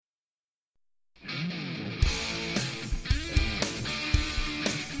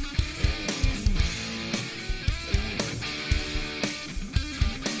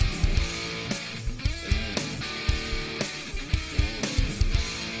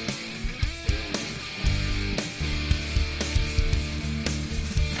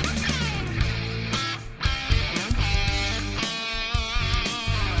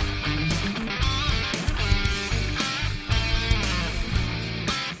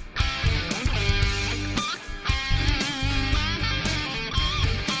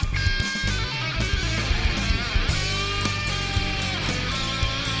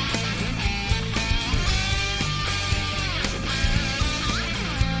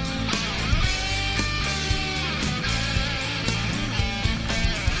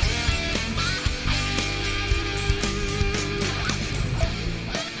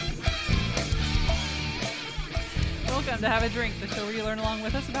to Have a Drink, the show where you learn along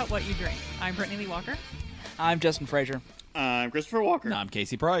with us about what you drink. I'm Brittany Lee Walker. I'm Justin Frazier. I'm Christopher Walker. And I'm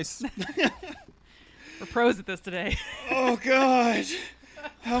Casey Price. We're pros at this today. Oh, God.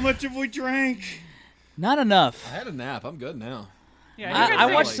 How much have we drank? Not enough. I had a nap. I'm good now. Yeah, I you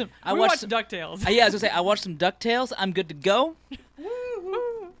guys watched really- some. we watched DuckTales. Yeah, I was gonna say I watched some DuckTales. I'm good to go.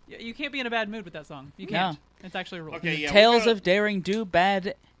 Yeah, you can't be in a bad mood with that song. You can't. It's actually a rule. Okay, yeah. Tales of daring, do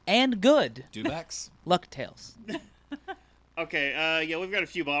bad and good. Dewbacks? Luck tales. Okay, yeah, we've got a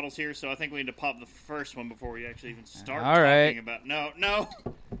few bottles here, so I think we need to pop the first one before we actually even start All talking right. about... No.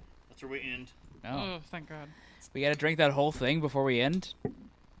 That's where we end. Oh, thank God. We gotta drink that whole thing before we end.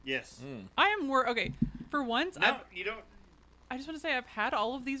 Yes. I am okay. For once, No, you don't... I just want to say I've had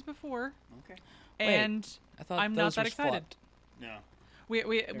all of these before, Okay. and I thought I'm those not that were excited. flipped. No.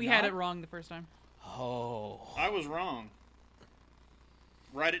 We had not? it wrong the first time. Oh, I was wrong.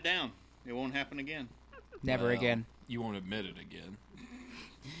 Write it down. It won't happen again. never Well, again. You won't admit it again.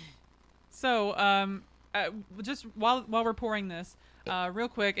 So, just while we're pouring this, real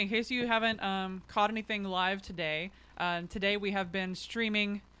quick, in case you haven't caught anything live today, today we have been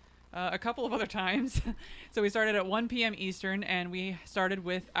streaming a couple of other times. So we started at 1 p.m. Eastern, and we started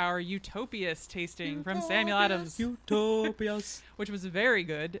with our Utopias tasting from Samuel Adams, Utopias. which was very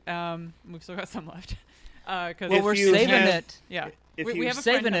good. We've still got some left. 'Cause Well, If we're you saving have- it. yeah, If we you have a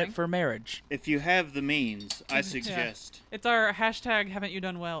friend Saving it coming. for marriage. If you have the means, I suggest... It's our hashtag Haven't You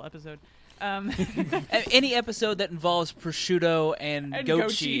Done Well episode. Any episode that involves prosciutto and, And goat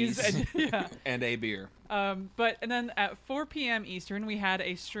goat cheese. and, yeah. And a beer. And then at 4 p.m. Eastern, we had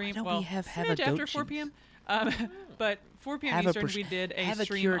a stream. Why don't well, we have smidge a after goat 4 cheese? p.m. But 4 p.m. Have a Eastern, pros- we did a have a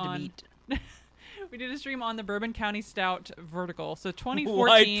stream cured on. meat. We did a stream on the Bourbon County Stout Vertical. So White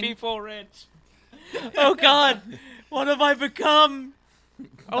 2014, people rich. Oh God, what have I become?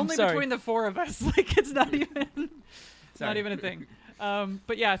 only sorry. between the four of us. Like it's not even, Sorry. not even a thing.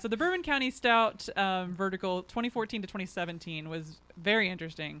 But yeah, so the Bourbon County Stout Vertical 2014 to 2017 was very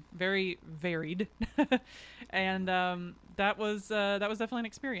interesting, very varied, and that was definitely an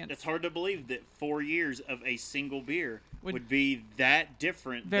experience. It's hard to believe that 4 years of a single beer Would- would be that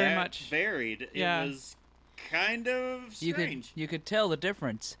different, Very that much. varied. Yeah. It was kind of strange. You could tell the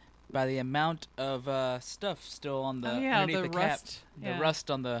difference by the amount of stuff still on the Oh, yeah, underneath the the cap. rust. The Yeah.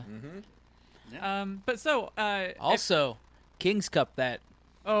 rust on the. But so Also, King's Cup that.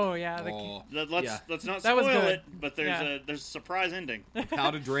 oh yeah, Oh, Let's yeah. not That was spoil good. it, but there's a surprise ending.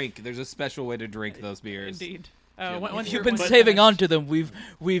 How to drink. There's a special way to drink those beers. indeed. Yeah. Once If you're- you've been once saving you're on to them,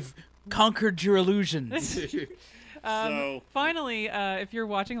 we've conquered your illusions. So Finally, if you're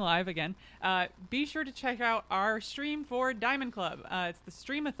watching live again, be sure to check out our stream for Diamond Club. It's the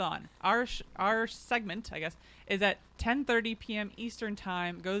Streamathon. Our segment, I guess, is at 10:30 p.m. Eastern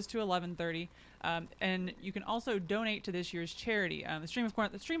Time, goes to 11:30, and you can also donate to this year's charity. The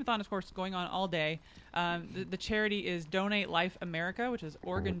Streamathon, of course, is going on all day. The charity is Donate Life America, which is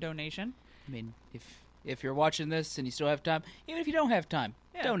organ donation. I mean, if you're watching this and you still have time, even if you don't have time,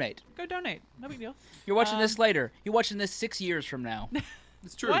 Yeah. donate. Go donate. No big deal. You're watching this later. You're watching this 6 years from now.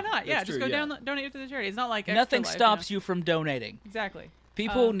 It's true. Why not? Yeah, That's just true, go down, donate to the charity. It's not like Nothing Extra Life, stops you from donating. Exactly.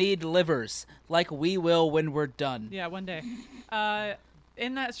 People need livers, like we will when we're done. Yeah, one day.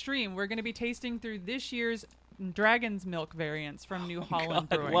 In that stream, we're going to be tasting through this year's Dragon's Milk variants from New Holland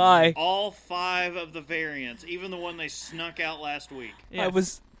God, Brewing. why? all 5 of the variants, even the one they snuck out last week.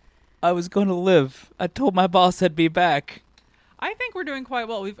 Yes. I was going to live. I told my boss I'd be back. I think we're doing quite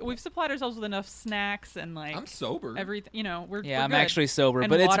well. We've supplied ourselves with enough snacks and like I'm sober. everything. You know, we're Yeah, we're I'm good. actually sober, And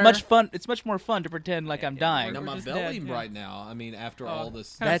but water. it's much fun. It's much more fun to pretend like I'm dying. Now We're my just belly dead, yeah. right now. I mean, after all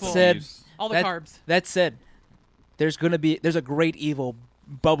this. kinda That full. said, all the that, carbs. That said, there's a great evil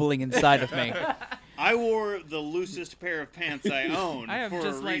bubbling inside of me. I wore the loosest pair of pants I own I have for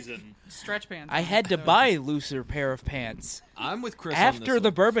just a like reason. stretch pants. I on, had to so- buy a looser pair of pants I'm with Chris on after this the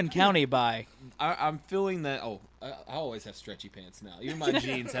one. Bourbon County buy. I'm feeling that. I always have stretchy pants now. Even my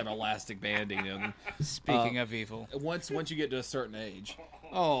jeans have elastic banding in them. Speaking of evil, Once you get to a certain age.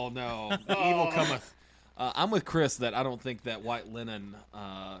 Oh no, evil cometh. I'm with Chris that I don't think that white linen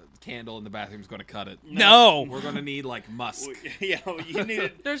candle in the bathroom is going to cut it. no. We're going to need like musk. Yeah, you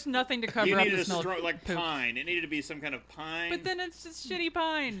needed There's nothing to cover you up needed the a smell strong of like poop. pine. It needed to be some kind of pine. But then it's just shitty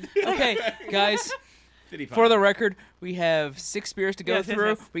pine. Okay, guys. 55. For the record, we have 6 beers to go Yes, yes, through.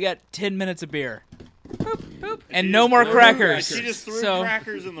 yes. We got 10 minutes of beer Poop. and She no just more threw- crackers. She just threw So-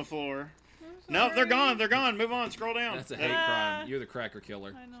 crackers in the floor. No, they're gone. They're gone. Move on. Scroll down. That's a hate crime. You're the cracker killer.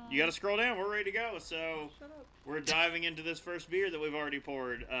 I know. You got to scroll down. We're ready to go. So Shut up. we're diving into this first beer that we've already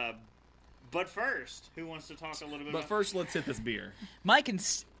poured. But first, who wants to talk a little bit But about first, let's hit this beer. Mike and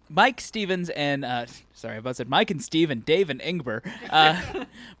Mike Stevens and sorry, I about said Mike and Steve and Dave and Ingber.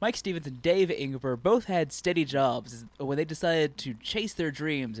 Mike Stevens and Dave Ingber both had steady jobs when they decided to chase their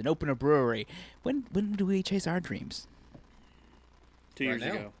dreams and open a brewery. When do we chase our dreams? 2 years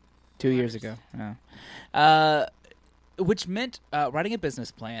Right now. ago. 2 years ago. Oh. Which meant writing a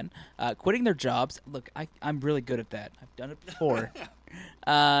business plan, quitting their jobs. Look, I'm really good at that. I've done it before.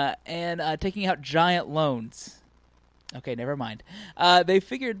 And taking out giant loans. Okay, never mind. They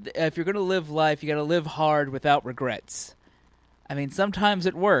figured if you're going to live life, you got to live hard without regrets. I mean, sometimes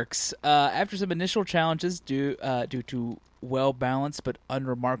it works. After some initial challenges due to well-balanced but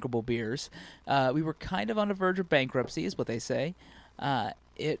unremarkable beers, we were kind of on the verge of bankruptcy, is what they say.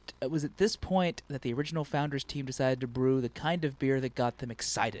 It was at this point that the original founders team decided to brew the kind of beer that got them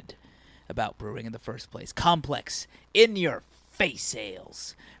excited about brewing in the first place. Complex, in-your-face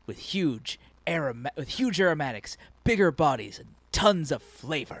ales with huge aromatics, bigger bodies, and tons of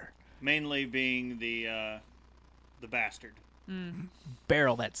flavor. Mainly being the bastard.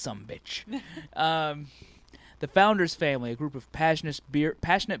 Barrel that sumbitch. The founders' family, a group of passionate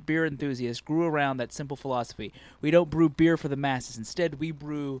beer enthusiasts, grew around that simple philosophy. We don't brew beer for the masses. Instead,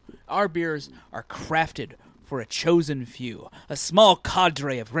 our beers are crafted for a chosen few, a small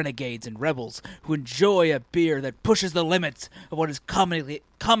cadre of renegades and rebels who enjoy a beer that pushes the limits of what is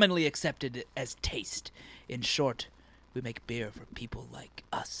commonly accepted as taste. In short, we make beer for people like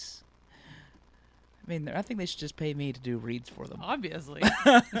us. I mean, I think they should just pay me to do reads for them. Obviously.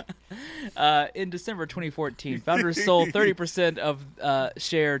 In December 2014, founders sold 30% of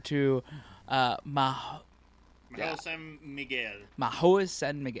share to Mahou San Miguel. Mahoas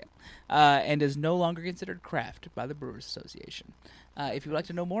San Miguel, and is no longer considered craft by the Brewers Association. If you would like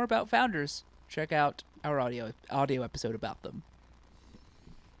to know more about founders, check out our audio episode about them.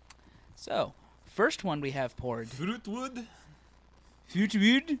 So, first one we have poured. Fruitwood.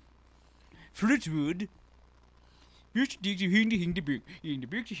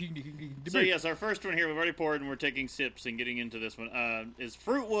 So yes, our first one here, we've already poured and we're taking sips and getting into this one, is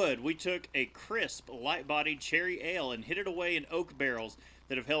Fruitwood. We took a crisp, light-bodied cherry ale and hid it away in oak barrels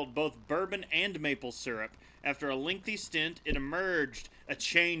that have held both bourbon and maple syrup. After a lengthy stint, it emerged a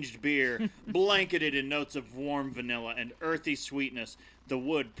changed beer, blanketed in notes of warm vanilla and earthy sweetness. The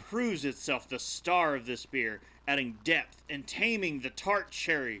wood proves itself the star of this beer, adding depth and taming the tart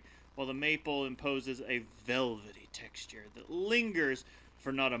cherry, while the maple imposes a velvety texture that lingers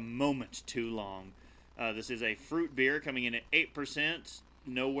for not a moment too long. This is a fruit beer coming in at 8%.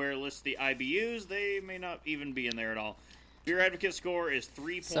 Nowhere lists the IBUs. They may not even be in there at all. Beer Advocate score is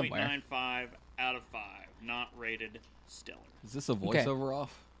 3.95 out of 5. Not rated stellar. Is this a voiceover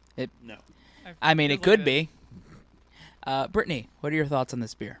off? No. I mean, Feels it could like be. Brittany, what are your thoughts on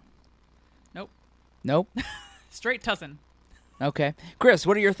this beer? Nope. Nope? Straight Tussin. Okay. Chris,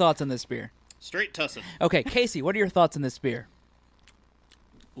 what are your thoughts on this beer? Straight Tussin. Okay, Casey, what are your thoughts on this beer?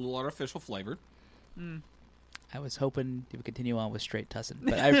 A little artificial flavored. I was hoping you would continue on with straight Tussin,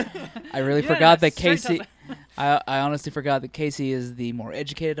 but I really Yeah, forgot that straight Casey. Tussin. I honestly forgot that Casey is the more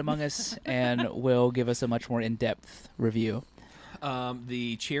educated among us and will give us a much more in-depth review.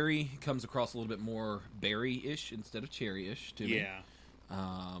 The cherry comes across a little bit more berry-ish instead of cherry-ish to me.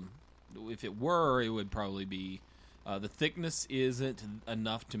 Yeah. If it were, it would probably be... the thickness isn't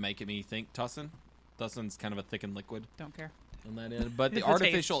enough to make me think Tussin. Tussin's kind of a thickened liquid Don't care. on that end, but It's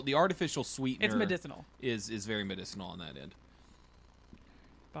the artificial sweetener It's medicinal. is very medicinal on that end.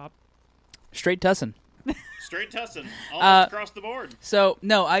 Bob. Straight Tussin. Straight Tussin. Almost across the board. So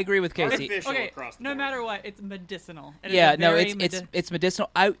no, I agree with Casey. Artificial Okay, across the no board. matter what, it's medicinal. It is Yeah, a no, very it's medicinal.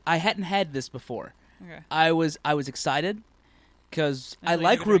 I hadn't had this before. Okay. I was excited because I Until you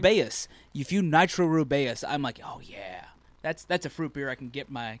like have a drink. Rubaeus. If you nitro Rubaeus, I'm like, oh yeah, that's a fruit beer I can get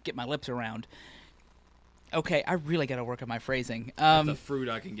my lips around. Okay, I really got to work on my phrasing. It's a fruit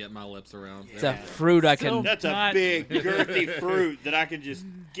I can get my lips around. It's a fruit I Still- can. That's a Not- big, girthy fruit that I can just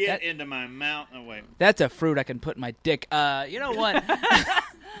get That- into my mouth. Oh, wait. That's a fruit I can put in my dick. You know what?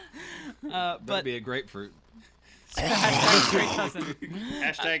 That'd but be a grapefruit. Hashtag straight Tussin.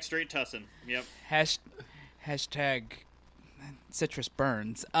 Hashtag straight Tussin. Yep. hashtag citrus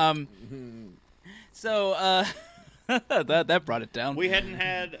burns. So that brought it down. We hadn't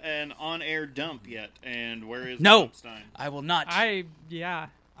had an on-air dump yet, and where is No. the dump stein? I will not. Yeah.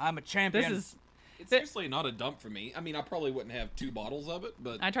 I'm a champion. This is. It's seriously not a dump for me. I mean, I probably wouldn't have 2 bottles of it,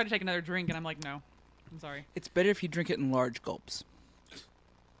 but I tried to take another drink and I'm like, no. I'm sorry. It's better if you drink it in large gulps.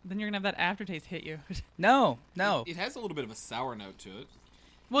 Then you're gonna have that aftertaste hit you. No. it has a little bit of a sour note to it.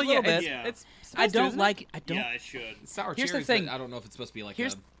 Well, little yeah, bit. Yeah. it's I supposed to, don't isn't it? like. I don't. Yeah, I should. Sour Here's the cherries, thing. but I don't know if it's supposed to be like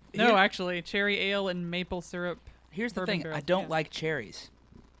Here's- a... No, actually, cherry ale and maple syrup. Here's the bourbon thing. barrel. I don't Yeah. like cherries.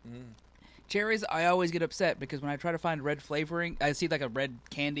 Cherries, I always get upset because when I try to find red flavoring, I see like a red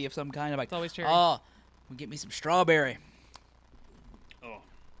candy of some kind. I'm like, It's always cherry. oh, get me some strawberry. Oh,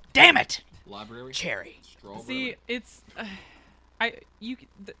 Damn it! Library? Cherry. Strawberry? See, it's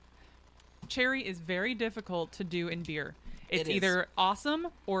cherry is very difficult to do in beer. It's It is. either awesome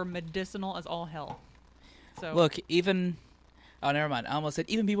or medicinal as all hell. So Look, even... Oh, never mind. I almost said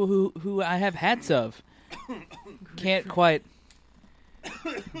even people who I have hats of can't quite...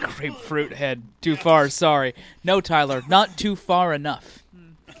 Grapefruit head. Too far, sorry. No, Tyler, not too far enough.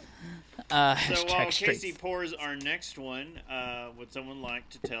 so Hashtag while straight. Casey pours our next one, would someone like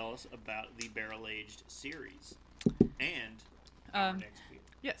to tell us about the barrel-aged series and our next beer?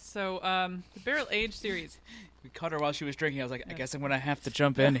 yes, so the barrel aged series. We caught her while she was drinking. I was like, I guess I'm going to have to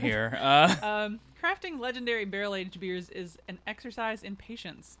jump in here. Crafting legendary barrel-aged beers is an exercise in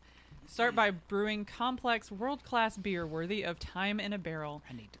patience. Start by brewing complex, world-class beer worthy of time in a barrel.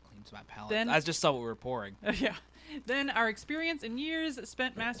 I need to cleanse my palate. Then- I just saw what we were pouring. Yeah. Then our experience and years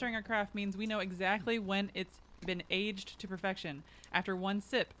spent mastering our craft means we know exactly when it's been aged to perfection. After one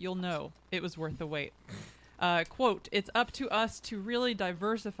sip, you'll know it was worth the wait. Quote, it's up to us to really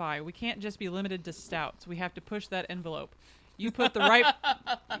diversify. We can't just be limited to stouts. We have to push that envelope. You put the right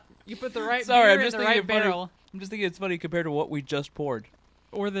Sorry, beer I'm in just the thinking right it's funny. barrel. I'm just thinking it's funny compared to what we just poured.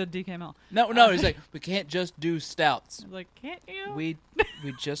 Or the DKML. No, he's like, we can't just do stouts. Like, can't you? We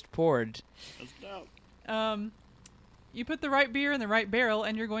just poured. That's dope. You put the right beer in the right barrel,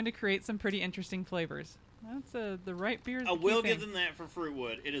 and you're going to create some pretty interesting flavors. That's the right beer. Is I the key will thing. give them that for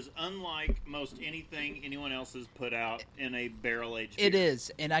Fruitwood. It is unlike most anything anyone else has put out in a barrel-aged beer. It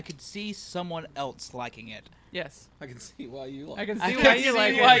is, and I could see someone else liking it. Yes, I can see why you like I can it. see I why can you see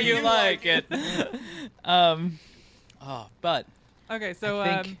like why it. you like it. But Okay, so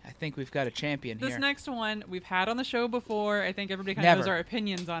I think we've got a champion this here. next one we've had on the show before. I think everybody kind of Never. knows our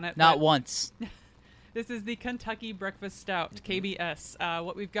opinions on it. Not but once. This is the Kentucky Breakfast Stout, KBS.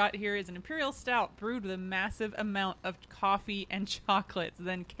 What we've got here is an imperial stout brewed with a massive amount of coffee and chocolates,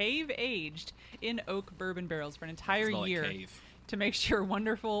 then cave-aged in oak bourbon barrels for an entire Smell like year cave. to make sure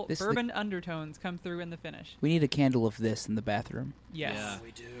wonderful This is bourbon undertones come through in the finish. We need a candle of this in the bathroom. Yes. Yeah.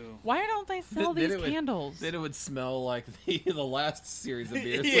 We do. Why don't they sell Then these it would- candles? Then it would smell like the last series of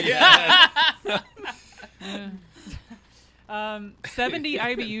beers. Yeah. 70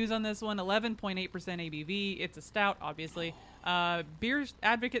 IBUs on this one, 11.8% ABV. It's a stout, obviously. Beer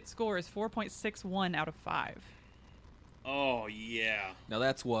Advocate score is 4.61 out of 5. Oh, yeah. Now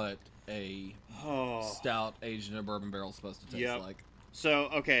that's what a Oh. stout aged in a bourbon barrel is supposed to taste Yep. like. So,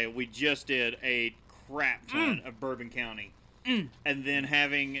 okay, we just did a crap ton of Bourbon County. And then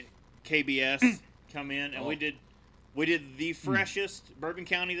having KBS come in, and Oh. we did the freshest Bourbon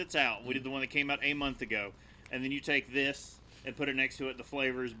County that's out. We did the one that came out a month ago. And then you take this and put it next to it. The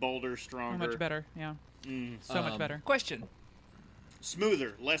flavor is bolder, So stronger. much better, yeah. Mm. So much better. Question.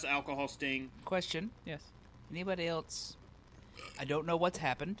 Smoother, less alcohol sting. Question. Yes. Anybody else? I don't know what's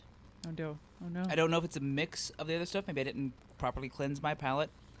happened. Oh, no. Oh, no. I don't know if it's a mix of the other stuff. Maybe I didn't properly cleanse my palate.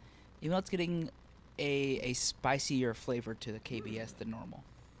 Even though it's getting a spicier flavor to the KBS than normal.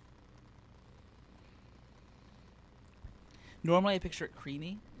 Normally I picture it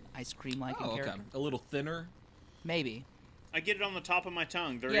creamy, ice cream-like in Oh, okay. character. A little thinner. Maybe. I get it on the top of my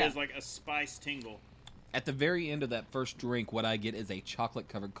tongue. There is Yeah. like a spice tingle. At the very end of that first drink, what I get is a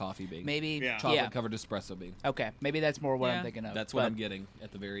chocolate-covered coffee bean. Maybe. Yeah. Chocolate-covered espresso bean. Okay. Maybe that's more what Yeah. I'm thinking of. That's what but- I'm getting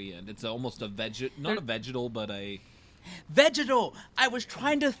at the very end. It's almost a not a vegetal, but a... Vegetal. I was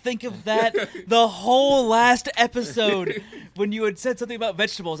trying to think of that the whole last episode when you had said something about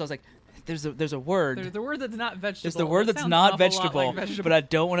vegetables. I was like, there's a word. There's the word that's not vegetable. There's the word That that's sounds not an awful lot vegetable, like vegetable. but I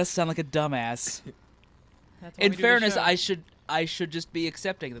don't want to sound like a dumbass. That's why In we do the fairness, show. I should just be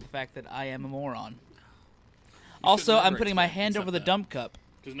accepting of the fact that I am a moron. Also, I'm never putting my accept hand over the that. dump cup.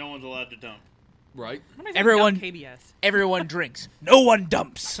 Because no one's allowed to dump. Right? What is everyone- dumb KBS. Everyone drinks. No one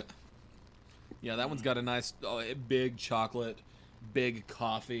dumps. Yeah, that one's got a nice big chocolate, big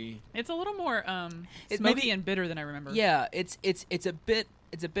coffee. It's a little more It smoky maybe- and bitter than I remember. Yeah, it's a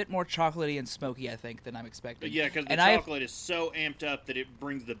bit more chocolatey and smoky, I think, than I'm expecting. But yeah, because the And I- chocolate is so amped up that it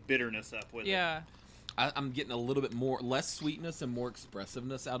brings the bitterness up with it. Yeah. I'm getting a little bit less sweetness and more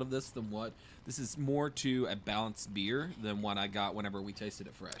expressiveness out of this than what... This is more to a balanced beer than what I got whenever we tasted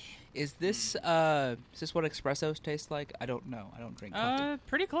it fresh. Is this what espressos taste like? I don't know. I don't drink coffee.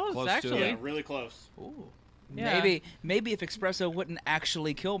 Pretty close, Close to it. actually. Yeah, really close. Ooh. Yeah. Maybe if espresso wouldn't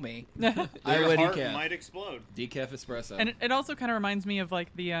actually kill me, Your I would. heart Decaf. might explode. Decaf espresso. And it also kind of reminds me of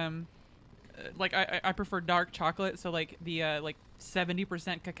like the like I prefer dark chocolate, so like the like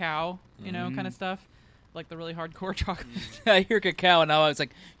 70% cacao, you know, kind of stuff. like the really hardcore chocolate. I hear cacao, and now I was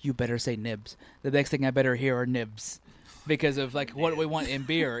like, you better say nibs. The next thing I better hear are nibs. Because of, like, what we want in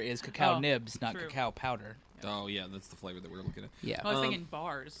beer is cacao nibs, not true. cacao powder. Oh yeah, that's the flavor that we're looking at. Yeah. I was thinking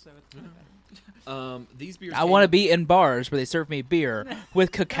bars, so it's kind of bad. These beers. I want to be in bars where they serve me beer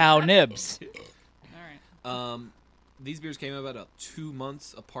with cacao nibs. All right. These beers came out about 2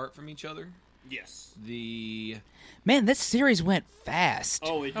 months apart from each other. Yes. Man, this series went fast.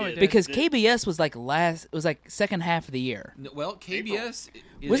 Oh, it Oh, it did. did. Because KBS was like second half of the year. Well, KBS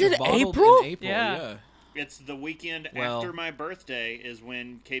Was it bottled April? in April, Yeah. yeah. It's the weekend Well- after my birthday is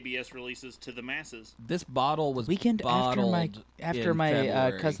when KBS releases to the masses. This bottle was Weekend after my bottled after in my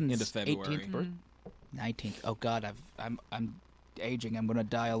February, cousin's into February. 18th birthday. 19th. Oh God, I'm aging. I'm gonna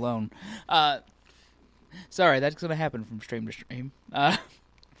die alone. Sorry, that's gonna happen from stream to stream.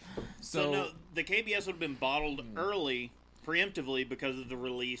 So no, the KBS would have been bottled early, preemptively, because of the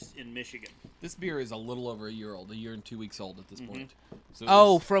release in Michigan. This beer is a little over a year old, a year and 2 weeks old at this point. So it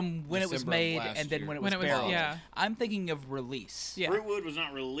Oh, was from when it was December of made last and then year. when it When was it was- barreled. yeah. I'm thinking of release. Yeah. Fruitwood was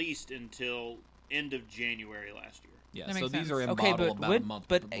not released until end of January last year. Yeah, That so makes these sense. are in Okay, bottle but about when, a month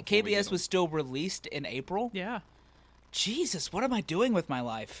but before we KBS get them. was still released in April. Yeah. Jesus, what am I doing with my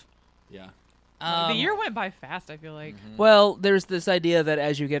life? Yeah. The year went by fast, I feel like. Well, there's this idea that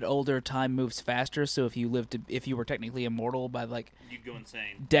as you get older, time moves faster. So if you were technically immortal, by like You'd go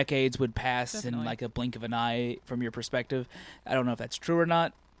insane. decades would pass in Definitely. like a blink of an eye from your perspective. I don't know if that's true or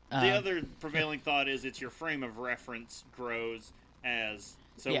not. The other prevailing thought is it's your frame of reference grows as.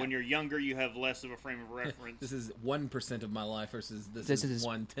 So Yeah. when you're younger, you have less of a frame of reference. This is 1% of my life versus this This is is-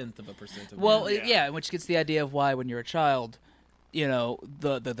 1/10 of a percent of Well, my life. Yeah. which gets the idea of why when you're a child, you know,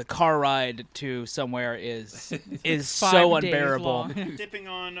 the car ride to somewhere is so 5 days unbearable. long. Dipping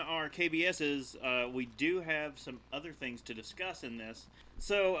on our KBSs, we do have some other things to discuss in this.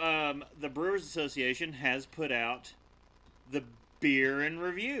 So the Brewers Association has put out the Beer and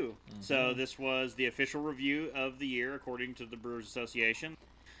Review. So this was the official review of the year according to the Brewers Association.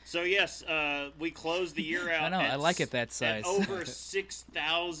 So yes, we closed the year out. I know, I like it that at size. over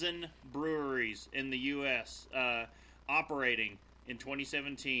 6,000 breweries in the U.S. Operating in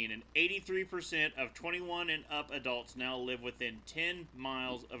 2017, and 83% of 21 and up adults now live within 10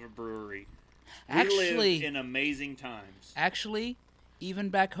 miles of a brewery. We Actually- live in amazing times. Actually, even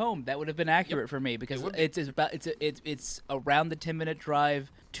back home, that would have been accurate for me because it's around the 10-minute drive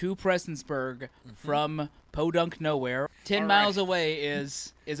to Prestonsburg from Podunk nowhere. 10 All miles right. away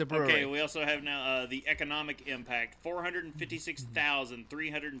is a brewery. Okay, we also have now the economic impact.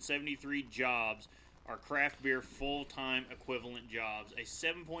 456,373 jobs are craft beer full-time equivalent jobs, a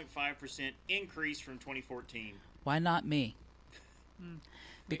 7.5% increase from 2014. Why not me?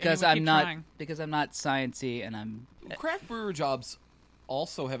 Because And we I'm keep not trying. because I'm not sciencey and I'm Craft brewer jobs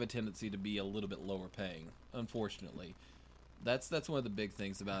also have a tendency to be a little bit lower paying, unfortunately. That's one of the big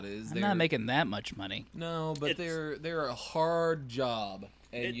things about it. Is I'm not making that much money. No, but It's- they're a hard job,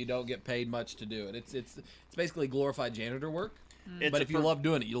 and It- you don't get paid much to do it. It's basically glorified janitor work. It's But a if you pro- love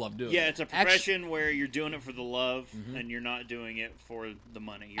doing it, you love doing Yeah, it. it's a profession where you're doing it for the love, and you're not doing it for the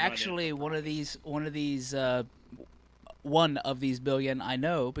money. You're not doing it Actually, for one of these billion I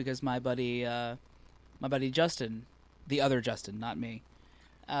know because my buddy Justin, the other Justin, not me,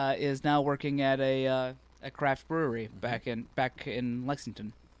 is now working at a craft brewery back in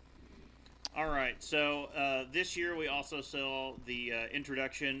Lexington. All right, so this year we also saw the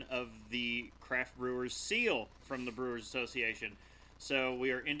introduction of the Craft Brewers Seal from the Brewers Association. So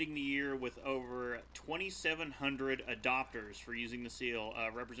we are ending the year with over 2,700 adopters for using the seal,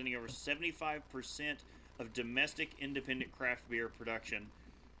 representing over 75% of domestic independent craft beer production.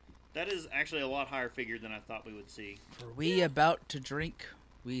 That is actually a lot higher figure than I thought we would see. For we about to drink,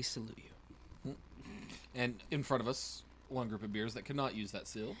 we salute you. And in front of us, one group of beers that cannot use that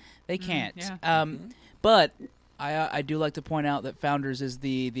seal. They can't. yeah. But I do like to point out that Founders is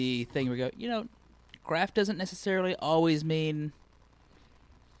the thing where we go, you know, craft doesn't necessarily always mean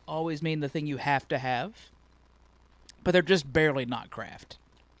the thing you have to have, but they're just barely not craft.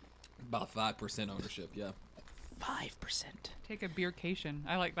 About 5% ownership, yeah. 5%. Take a beercation.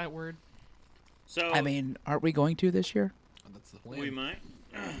 I like that word. So I mean, aren't we going to this year? That's the plan. we might.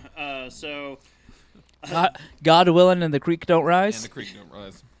 So God willing, and the creek don't And rise. the creek don't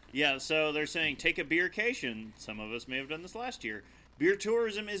rise. yeah, so they're saying take a beercation. Some of us may have done this last year. Beer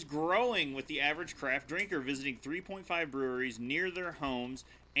tourism is growing with the average craft drinker visiting 3.5 breweries near their homes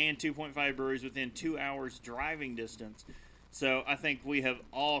and 2.5 breweries within 2 hours driving distance. So I think we have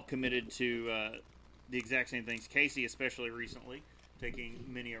all committed to the exact same things. Casey, especially recently, taking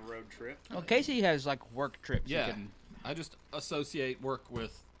many a road trip. Well, Casey has like work trips. Yeah. You can, I just associate work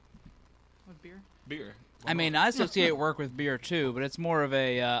with With beer? Beer. I mean, I associate work with beer too, but it's more of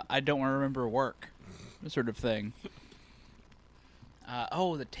a I don't want to remember work sort of thing.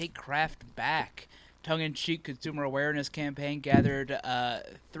 The Take Craft Back tongue-in-cheek consumer awareness campaign gathered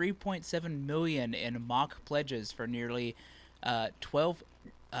 3.7 million in mock pledges for nearly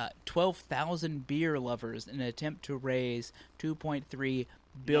 12,000 beer lovers in an attempt to raise $2.3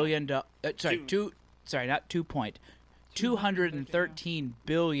 billion. Not 213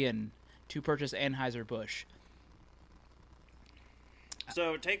 billion to purchase Anheuser-Busch.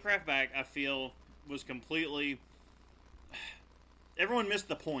 So Take Craft Back, I feel, was completely... Everyone missed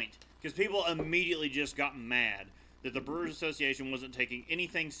the point, because people immediately just got mad that the Brewers Association wasn't taking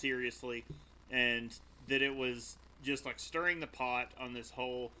anything seriously, and that it was just like stirring the pot on this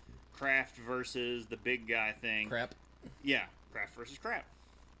whole craft versus the big guy thing. Crap. Yeah, craft versus crap.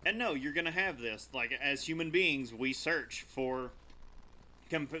 And no, you're going to have this. Like, as human beings, we search for...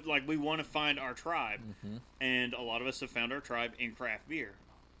 Like, we want to find our tribe. Mm-hmm. And a lot of us have found our tribe in craft beer.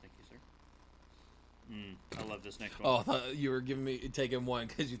 Thank you, sir. I love this next one. Oh, I thought you were taking one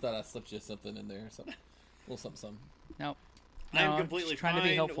because you thought I slipped you something in there or something. A little something. Nope. I'm completely trying fine to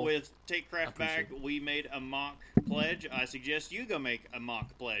be helpful. with Take Craft Back. We made a mock pledge. I suggest you go make a mock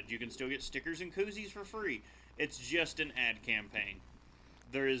pledge. You can still get stickers and koozies for free. It's just an ad campaign.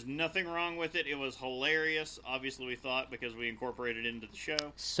 There is nothing wrong with it. It was hilarious. Obviously, we thought because we incorporated it into the show.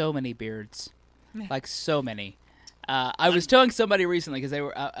 So many beards. Like, so many. I was telling somebody recently, because they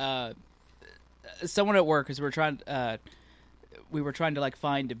were... someone at work, because we were trying to, like,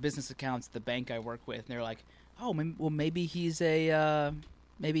 find business accounts at the bank I work with, and they're like, oh, maybe he's a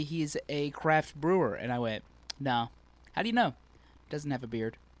craft brewer. And I went, no. How do you know? Doesn't have a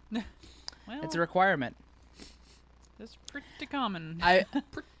beard. Well, It's a requirement. That's pretty common. Pretty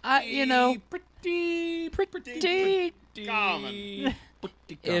common.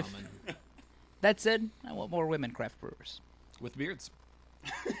 If that said, I want more women craft brewers With beards.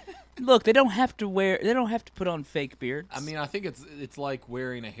 Look, they don't have to put on fake beards. I mean, I think it's like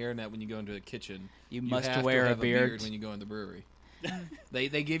wearing a hairnet when you go into the kitchen. You must have wear to a have beard when you go in the brewery. They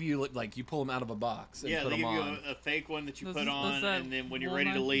give you, like, you pull them out of a box and Yeah, put they them give you on. a fake one that you Does- put does on, that and then when you're ready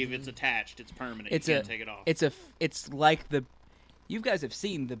to walnut- leave, it's attached. It's permanent. It's You can't take it off. It's like the. You guys have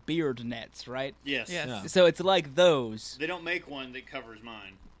seen the beard nets, right? Yes. Yes. Yeah. So it's like those. They don't make one that covers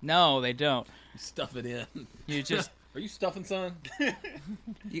mine. No, they don't. You stuff it in. You just Are you stuffing, son?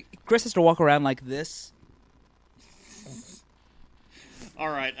 Chris has to walk around like this. All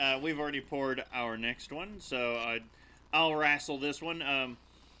right, we've already poured our next one, so I'll wrestle this one. I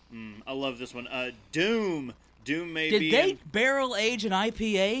love this one. Doom. Doom may Did be... they barrel age an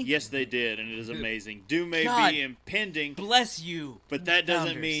IPA? Yes, they did, and it is amazing. Doom may God. be impending, Bless you. but that doesn't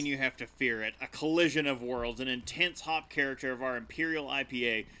founders. mean you have to fear it. A collision of worlds, an intense hop character of our Imperial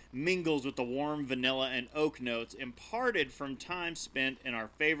IPA mingles with the warm vanilla and oak notes imparted from time spent in our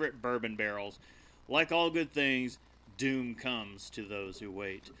favorite bourbon barrels. Like all good things, doom comes to those who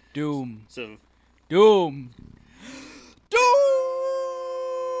wait. Doom. So, Doom.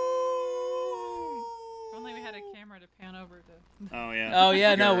 If only we had a camera to pan over to. oh yeah. Oh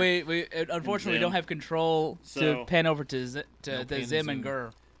yeah, no, Grr. we unfortunately Zim. don't have control So- to pan over to No the pan Zim and and zoom.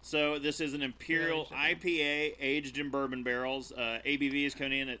 Gur. So this is an Imperial Really should IPA aged in bourbon barrels. ABV is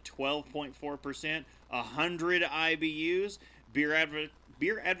coming in at 12.4%, 100 IBUs. Beer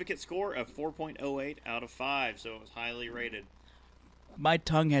Advocate score of 4.08 out of 5, so it was highly rated. My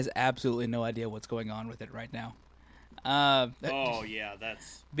tongue has absolutely no idea what's going on with it right now. Oh yeah,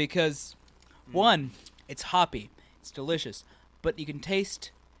 that's Because one, it's hoppy, it's delicious, but you can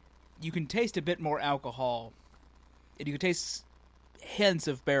taste a bit more alcohol, and you can taste hints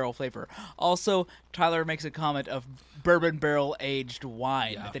of barrel flavor. Also, Tyler makes a comment of bourbon barrel aged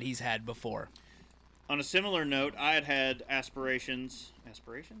wine Yeah. that he's had before. on a similar note. I had aspirations.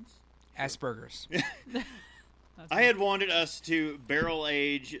 Asperger's. I had wanted us to barrel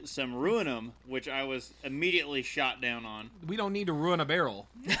age some Ruinum, which I was immediately shot down on. We don't need to ruin a barrel.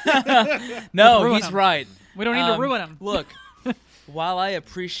 No, ruin he's 'em. right. We don't need to ruin them. Look, while I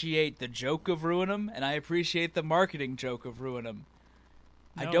appreciate the joke of Ruinum, and I appreciate the marketing joke of Ruinum,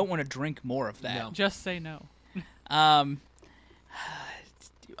 I No. don't want to drink more of that. No. Just say no.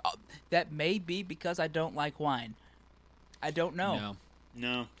 That may be because I don't like wine. I don't know. No.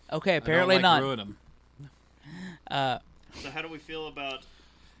 No. Okay, I don't apparently like not. ruin 'em. So how do we feel about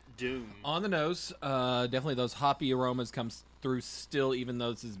Doom? On the nose, definitely those hoppy aromas comes through still, even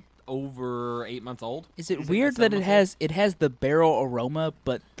though this is over 8 months old. Is it Is weird that 7 it months has the barrel aroma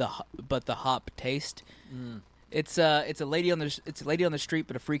but the hop taste? Mm. It's a lady on the street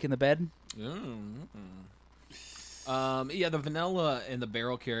but a freak in the bed. old? Yeah, the vanilla and the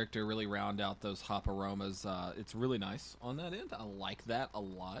barrel character really round out those hop aromas. It's really nice on that end. I like that a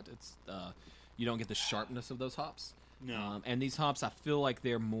lot. It's you don't get the sharpness of those hops. No. And these hops, I feel like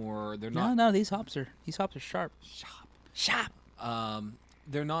they're not. No, these hops are sharp. Sharp.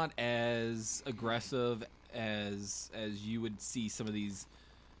 They're not as aggressive as you would see some of these.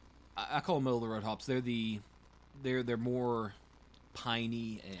 I call them middle of the road hops. They're more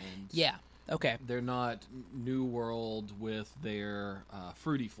piney and Yeah. Okay. they're not New World with their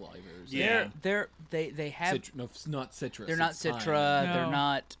fruity flavors. Yeah. They have. No, it's not citrus. They're not it's pine. Citra. No. They're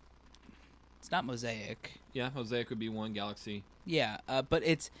not. It's not Mosaic. Yeah, Mosaic would be one. Galaxy. Yeah, but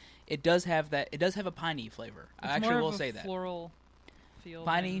it does have that. It does have a piney flavor. I It's actually more will of a say that. floral feel.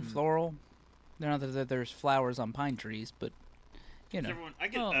 Piney, than- floral. Not that there's flowers on pine trees, but you know. Everyone, I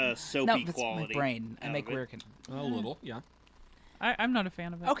get Oh. soapy No, that's quality. my brain. I out make of it. weird. A little, yeah. I'm not a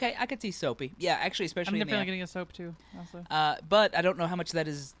fan of it. Okay, I could see soapy. Yeah, actually, I'm especially in definitely the. getting a soap too. Also. But I don't know how much that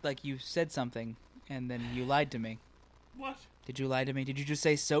is. Like you said something, and then you lied to me. What? Did you lie to me? Did you just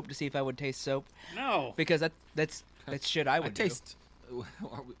say soap to see if I would taste soap? No. Because that's shit I would I taste.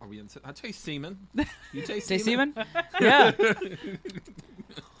 Are we in? I taste semen. You taste do. Taste semen? semen? Yeah.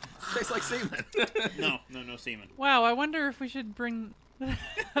 Tastes like semen. No semen. Wow, I wonder if we should bring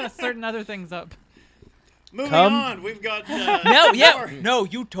certain other things up. Moving Come. on, we've got No, yeah. more. No,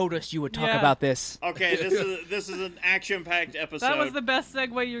 you told us you would talk Yeah. about this. Okay, this is an action-packed episode. That was the best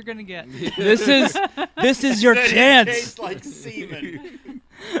segue you're gonna get. This is your That it chance. tastes like semen.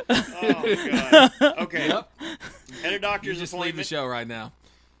 Oh god. Okay. Yep. Had a You doctor's just leave the appointment. show right now.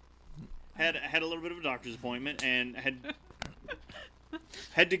 Had a little bit of a doctor's appointment and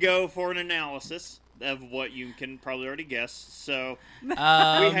had to go for an analysis of what you can probably already guess. So we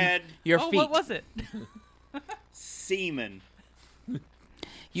had your Oh, feet. what was it? semen.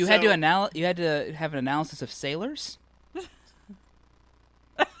 You had So- to you had to have an analysis of sailors.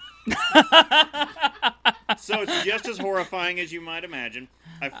 So it's just as horrifying as you might imagine.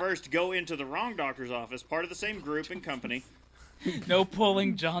 I first go into the wrong doctor's office, part of the same group and company. No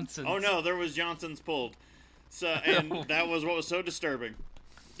pulling Johnsons. Oh no, there was Johnson's pulled. So and that was what was so disturbing.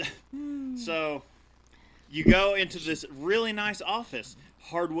 So you go into this really nice office.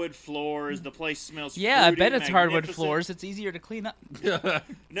 Hardwood floors, the place smells Yeah, I fruity, bet it's hardwood magnificent. floors. It's easier to clean up.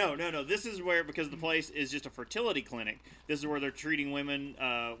 No. This is where, because the place is just a fertility clinic, this is where they're treating women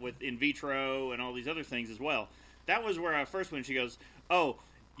with in vitro and all these other things as well. That was where I first went. She goes, "Oh,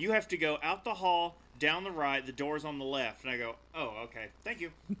 you have to go out the hall, down the right, the door's on the left." And I go, "Oh, okay, thank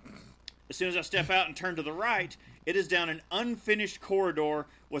you." As soon as I step out and turn to the right, it is down an unfinished corridor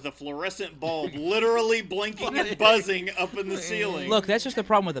with a fluorescent bulb literally blinking and buzzing up in the ceiling. Look, that's just the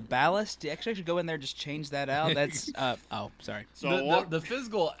problem with the ballast. You actually should go in there and just change that out. That's oh, sorry. So I walk, The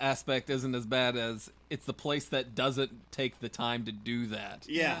physical aspect isn't as bad as it's the place that doesn't take the time to do that.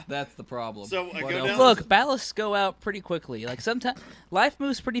 Yeah. That's the problem. So I What go else down- Look, ballasts go out pretty quickly. Like sometimes life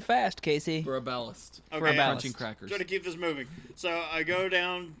moves pretty fast, Casey. for a ballast. Okay. For a ballast. Crunching crackers. Try to keep this moving. So I go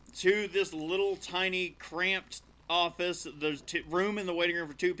down to this little tiny cramped office. There's room in the waiting room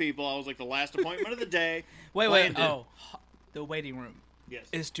for two people. I was like the last appointment of the day. Wait. Planned it. Oh, the waiting room Yes.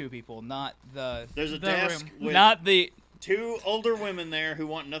 is two people, not the There's a The desk room. with not the. two older women there who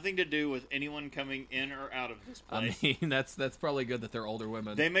want nothing to do with anyone coming in or out of this I place. mean, that's probably good that they're older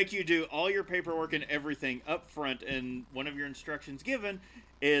women. They make you do all your paperwork and everything up front, and one of your instructions given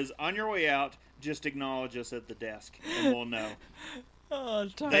is on your way out, just acknowledge us at the desk, and we'll know. Oh, They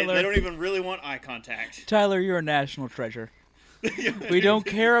Tyler. don't even really want eye contact. Tyler, you're a national treasure. We don't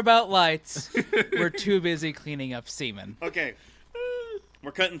care about lights. We're too busy cleaning up semen. Okay.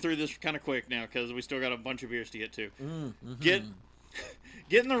 We're cutting through this kind of quick now because we still got a bunch of beers to get to. Mm-hmm.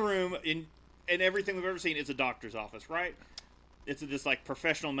 Get in the room, and everything we've ever seen, it's a doctor's office, right? It's this like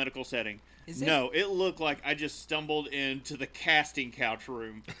professional medical setting. Is it? No, it looked like I just stumbled into the casting couch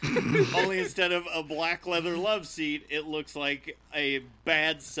room. Only instead of a black leather love seat, it looks like a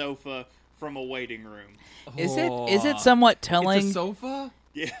bad sofa from a waiting room. Is it somewhat telling? It's a sofa?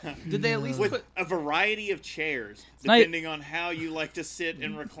 Yeah. Did they at least With put... a variety of chairs, not- depending on how you like to sit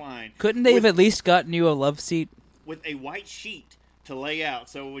and recline. Couldn't they with, have at least gotten you a love seat? with a white sheet to lay out,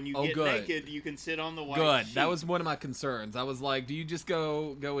 so when you Oh, get good. naked, you can sit on the white Good. sheet. That was one of my concerns. I was like, do you just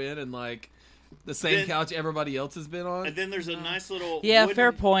go in and like the same Then- couch everybody else has been on? And then there's a nice little Yeah, wooden,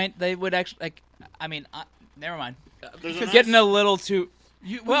 fair point. They would actually like. I mean, never mind. There's a Because nice, Getting a little too.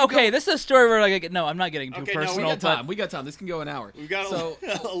 You, Well, okay, this is a story where like no, I'm not getting too Okay, no, we personal. we got but time. We got time. This can go an hour. we've got so,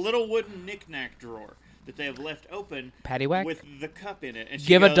 a little wooden knick-knack drawer that they have left open Paddywhack? with the cup in it. And she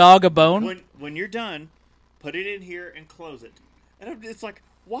Give a goes, dog a bone. When you're done, put it in here and close it. And it's like,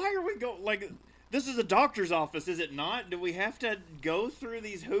 why are we going like? This is a doctor's office, is it not? Do we have to go through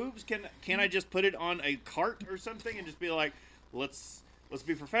these hoops? Can I just put it on a cart or something and just be like, let's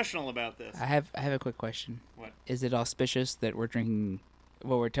be professional about this? I have a quick question. What? Is it auspicious that we're drinking?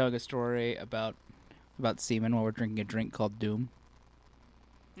 Well, we're telling a story about semen while we're drinking a drink called Doom.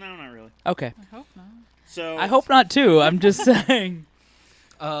 No, not really. Okay. I hope not. So I hope not too. I'm just saying.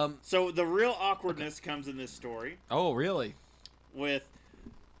 So the real awkwardness comes in this story Oh, really? with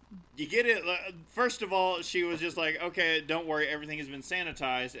you get it. First of all, she was just like, "Okay, don't worry, everything has been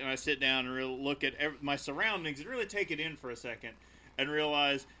sanitized." And I sit down and really look at my surroundings and really take it in for a second, and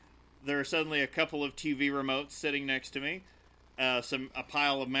realize there are suddenly a couple of TV remotes sitting next to me, a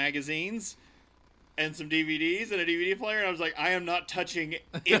pile of magazines, and some DVDs and a DVD player. And I was like, I am not touching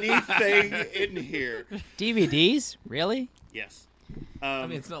anything in here. DVDs? Really? Yes. I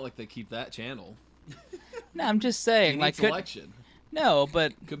mean, it's not like they keep that channel. No, I'm just You saying. need Like, selection. no,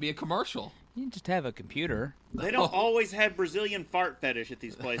 but Could be a commercial. you just have a computer. They don't always have Brazilian fart fetish at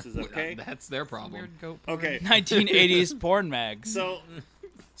these places, okay? That's their problem. Weird goat. porn. Okay, 1980s porn mags. so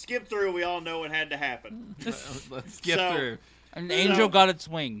skip through. We all know what had to happen. Let's skip So- through. An angel got its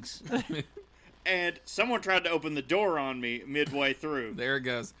wings. And someone tried to open the door on me midway through. There it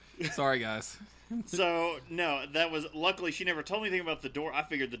goes. Sorry, guys. So, no, that was... Luckily, she never told me anything about the door. I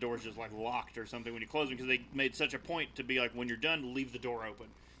figured the door's just, like, locked or something when you close them, because they made such a point to be like, when you're done, leave the door open.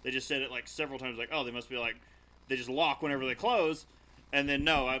 They just said it, like, several times, like, oh, they must be, like... They just lock whenever they close. And then,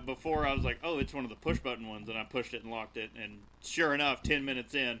 no, before I was like, oh, it's one of the push-button ones, and I pushed it and locked it. And sure enough, 10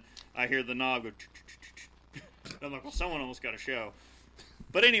 minutes in, I hear the knob go... I'm like, well, someone almost got a show.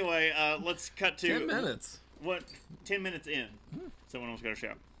 But anyway, let's cut to... 10 minutes. 10 minutes in, someone almost got a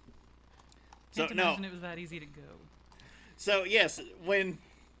show. So Can't no, imagine it was that easy to go. so yes, when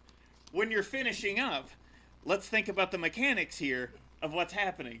you're finishing up, let's think about the mechanics here of what's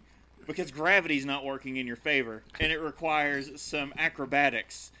happening, because gravity's not working in your favor, and it requires some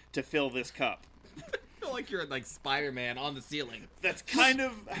acrobatics to fill this cup. I feel like you're like Spider-Man on the ceiling. That's kind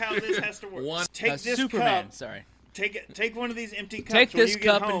of how this has to work. One- Take this Superman. cup. Sorry. Take one of these empty cups. Take when this you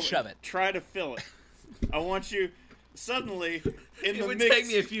get cup and home, shove it. Try to fill it. I want you suddenly in It the would mix. take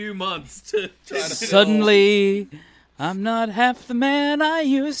me a few months to try to Suddenly, I'm not half the man I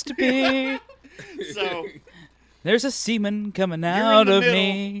used to be. So There's a semen coming you're out in the of middle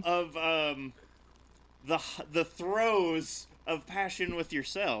me. of the throes of passion with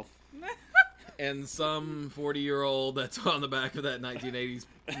yourself. and some 40-year-old that's on the back of that 1980s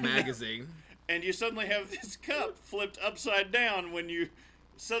magazine. And you suddenly have this cup flipped upside down when you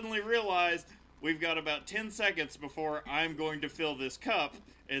suddenly realize we've got about 10 seconds before I'm going to fill this cup.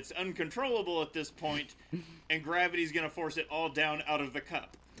 It's uncontrollable at this point, and gravity's going to force it all down out of the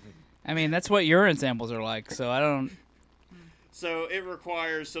cup. I mean, that's what urine samples are like, so I don't... So it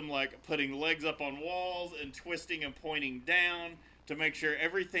requires some, like, putting legs up on walls and twisting and pointing down to make sure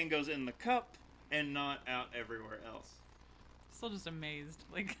everything goes in the cup and not out everywhere else. Still just amazed.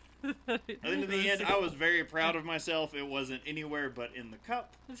 Like, And in the end, I was very proud of myself. It wasn't anywhere but in the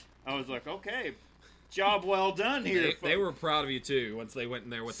cup. I was like, okay, job well done here. They were proud of you too once they went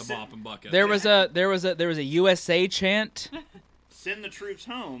in there with the mop and bucket. There was a USA chant. Send the troops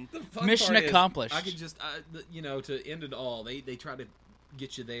home. The fun Mission part is, accomplished. I could just, to end it all, they try to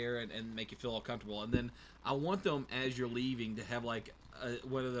get you there and make you feel all comfortable. And then I want them, as you're leaving, to have like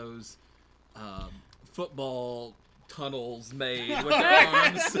one of those football tunnels made with their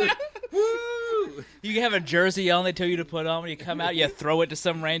arms. Woo! You can have a jersey on they tell you to put on when you come out. You throw it to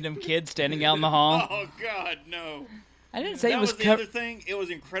some random kid standing out in the hall. Oh, God, no. I didn't say That it was was... the other thing. It was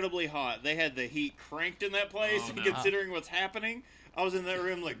incredibly hot. They had the heat cranked in that place, Oh, and no. considering what's happening, I was in that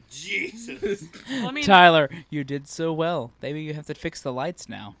room like, Jesus. well, I mean, Tyler, you did so well. Maybe you have to fix the lights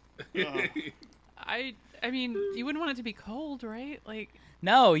now. Oh. I mean, you wouldn't want it to be cold, right? Like,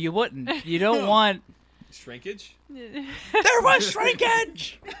 No, you wouldn't. You don't want... Shrinkage? There was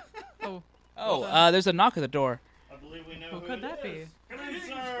shrinkage! oh, Oh, there's a knock at the door. I believe we know who who could it that is. be? Come in,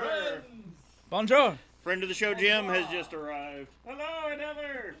 sir. Bonjour. Friend of the show, Jim, has just arrived. Hello,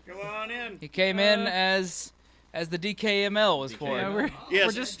 Heather. Come on in. He came in as the DKML was for. yeah, we're Yes, we're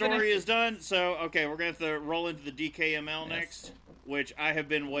the just story finished- is done. So, okay, we're going to have to roll into the DKML next, which I have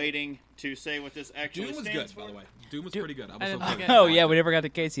been waiting to say what this actually Doom was stands good, by for. the way. Doom was pretty good. I was I so didn't proud. like Oh yeah, we never got to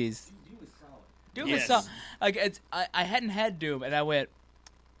Casey's. Doom was Yes. solid. Like I hadn't had Doom, and I went,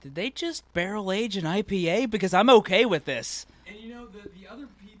 did they just barrel age an IPA? Because I'm okay with this. And you know, the other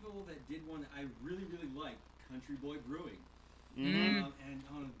people that did one I really, really liked, Country Boy Brewing. Mhm. And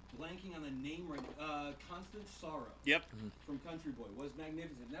I'm blanking on the name right now. Constant Sorrow Yep. from Country Boy was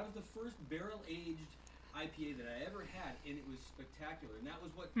magnificent. That was the first barrel-aged IPA that I ever had, and it was spectacular. And that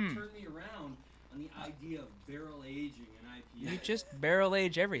was what turned me around on the idea of barrel aging an IPA. You just barrel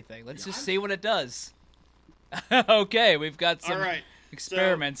age everything. Let's just see what it does. Okay, we've got some All right.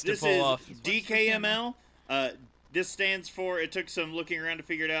 experiments So to this pull is off. DKML. This stands for, it took some looking around to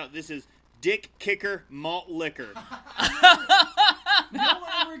figure it out, this is Dick Kicker Malt Liquor. No one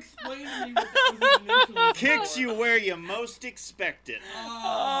ever explained to me what that was initially Kicks for. you where you most expect it. Oh.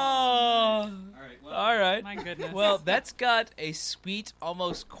 All right. Well, All right. My goodness. Well, that's got a sweet,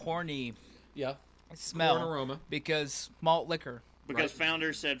 almost corny Yeah. smell Corn aroma. because malt liquor. Because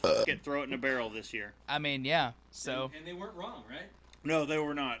founders said, fuck it, throw it in a barrel this year. I mean, yeah. So and they weren't wrong, right? No, they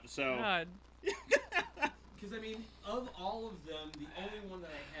were not. So God. Because, I mean, of all of them, the only one that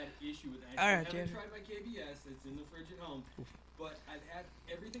I had issue with, I All right, haven't Jared. tried my KBS, it's in the fridge at home, but I've had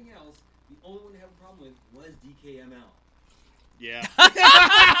everything else. The only one to have a problem with was DKML. yeah.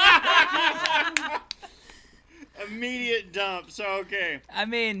 Immediate dump. So, okay. I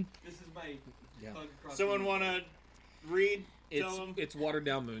mean, This is my Yeah. hug across Someone the- want to read? Tell them. It's watered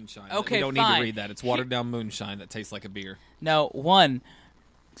down moonshine. Okay, we don't need fine. to read that. It's watered down moonshine that tastes like a beer. no, one.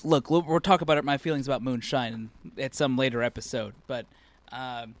 Look, we'll talk about my feelings about moonshine at some later episode. But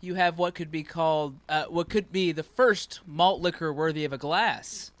you have what could be called, what could be the first malt liquor worthy of a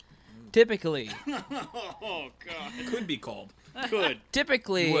glass. Typically, Oh, God. Could be called. Good.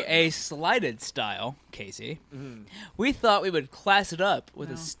 typically What? a slighted style, Casey. We thought we would class it up with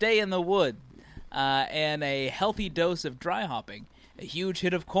No. a stay in the wood and a healthy dose of dry hopping. A huge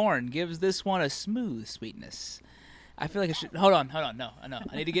hit of corn gives this one a smooth sweetness. I feel like I should... Hold on. No.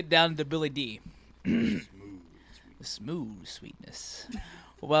 I need to get down to Billy D. The smooth sweetness.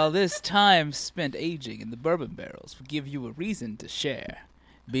 While this time spent aging in the bourbon barrels will give you a reason to share,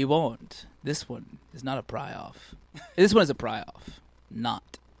 be warned, this one is not a pry-off. This one is a pry-off,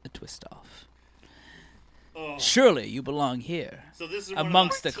 not a twist-off. Oh. Surely you belong here, So this is one of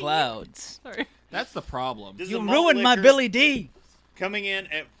amongst the our- clouds. Sorry. That's the problem. This is You a malt ruined my liquor Billy D! Coming in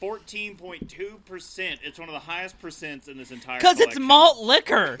at 14.2%. It's one of the highest percents in this entire Because it's collection. malt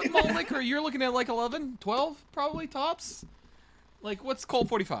liquor! Malt liquor, you're looking at like 11, 12 probably tops. Like what's Colt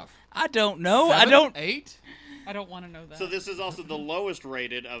 45? I don't know. 7, I don't... 8. I don't want to know that. So this is also the lowest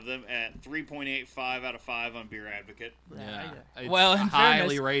rated of them at 3.85 out of 5 on Beer Advocate. Yeah. It's Well, in highly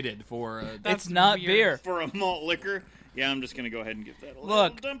fairness- rated for That's It's not weird. beer. For a malt liquor, yeah, I'm just going to go ahead and give that a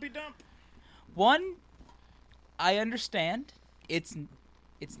Look. little dumpy dump. One, I understand. It's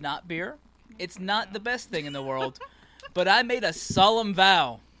not beer. It's not the best thing in the world. But I made a solemn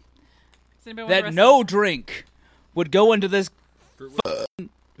vow Does anybody want the that rest no drink would go into this...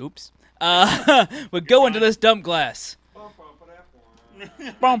 Oops. Would go into this dump glass.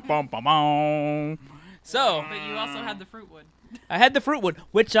 Bum, bum, bum, bum. So, But you also had the fruit wood. I had the fruit wood,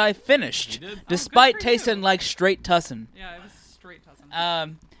 which I finished, You did? despite Oh, good for tasting you. like straight tussin. Yeah, it was straight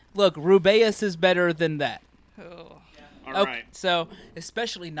tussin. Look, Rubaeus is better than that. Oh. All Okay, right. so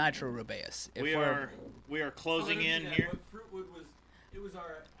especially Nitro Rubaeus. If We are closing in here. Fruitwood was, it was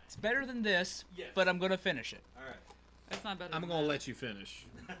our. It's better than this, Yes. but I'm gonna finish it. All right. It's not better I'm than going to that. let you finish.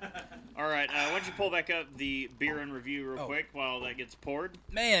 All right. Why don't you pull back up the beer and review real Oh. quick while that gets poured?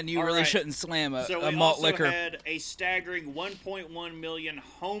 Man, you All really right. shouldn't slam a So we malt also liquor. had a staggering 1.1 million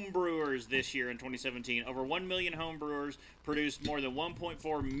home brewers this year in 2017. Over 1 million home brewers produced more than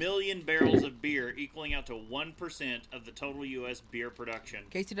 1.4 million barrels of beer, equaling out to 1% of the total U.S. beer production.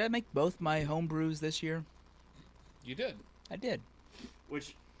 Casey, did I make both my home brews this year? You did. I did.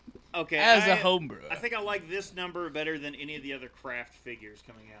 Which, okay, As a home brewer. I think I like this number better than any of the other craft figures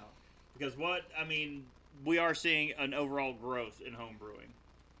coming out. Because we are seeing an overall growth in home brewing.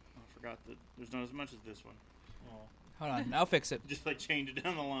 Oh, I forgot that there's not as much as this one. Oh, Hold on, I'll fix it. just like change it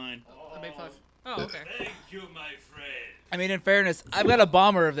down the line. I made 5. Oh, okay. Thank you, my friend. I mean, in fairness, I've got a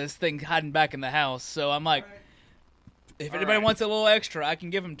bomber of this thing hiding back in the house, so I'm like, if All anybody right. wants a little extra, I can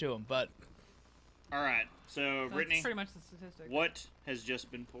give them to him. But All right, so That's Brittany, pretty much the statistic. what has just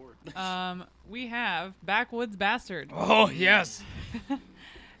been poured? We have Backwoods Bastard. oh yes,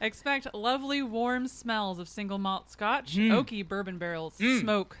 Expect lovely warm smells of single malt scotch, Mm. oaky bourbon barrels,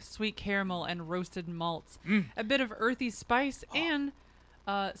 smoke, sweet caramel, and roasted malts. A bit of earthy spice and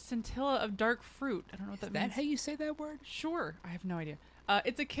scintilla of dark fruit. I don't know what is that that means. how you say that word? Sure, I have no idea.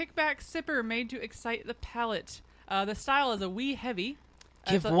 It's a kickback sipper made to excite the palate. The style is a wee heavy.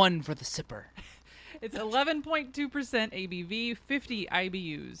 Give It's a- one for the sipper. It's 11.2% ABV, 50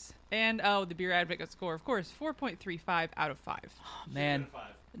 IBUs. And, the Beer Advocate score, of course, 4.35 out of 5.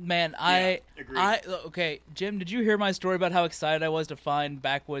 Man, I agreed. okay, Jim, did you hear my story about how excited I was to find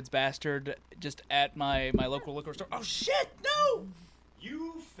Backwoods Bastard just at my local liquor store? Oh shit, no!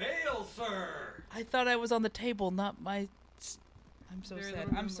 You fail, sir. I thought I was on the table, not my. I'm so Very sad. little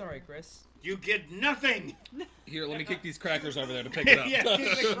I'm room sorry, over. Chris. You get nothing. Here, let me kick these crackers over there to pick it up. Yeah,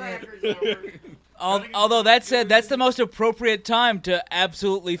 kick the crackers over. Although that said, that's the most appropriate time to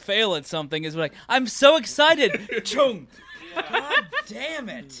absolutely fail at something. Is like, I'm so excited. Chung. Yeah. God damn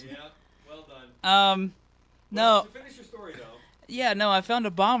it. Yeah. Well done. No. To finish your story, though. Yeah, no. I found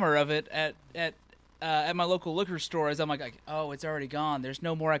a bomber of it at my local liquor store. As I'm like, oh, it's already gone. There's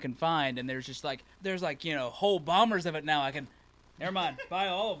no more I can find. And there's whole bombers of it now. I can. Never mind. Buy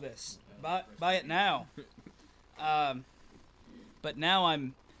all of this. Buy it now. But now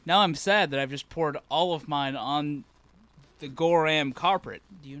I'm sad that I've just poured all of mine on the Goram carpet.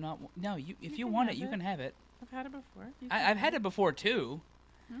 Do you not? No, if you want it, you can have it. I've had it before. I've had it before too.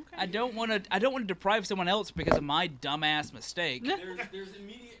 Okay. I don't want to deprive someone else because of my dumbass mistake. There's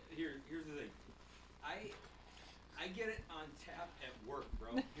immediate. Here's the thing. I get it on tap at work,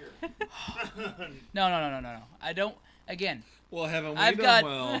 bro. Here. No. I don't. Again, Well, haven't we I've done got-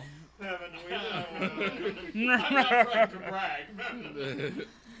 well? Haven't we? I'm not trying to brag.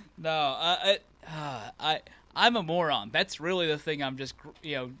 no. I'm a moron. That's really the thing. I'm just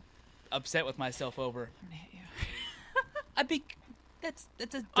upset with myself over. That's a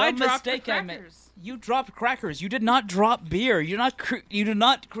dumb I dropped the mistake I made. crackers. You dropped crackers. You did not drop beer. You do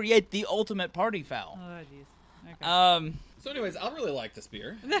not create the ultimate party foul. Oh, jeez. Okay. So, anyways, I really like this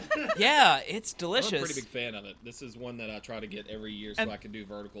beer. Yeah, it's I'm delicious. a pretty big fan of it. This is one that I try to get every year so And- I can do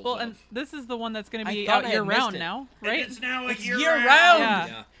verticals. Well, of. and this is the one that's going to I be thought out I had year missed round it. now, right? It's now It's year year-round. Yeah.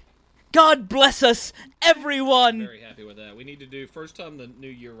 yeah, God bless us, everyone. very happy with that. We need to do first time the new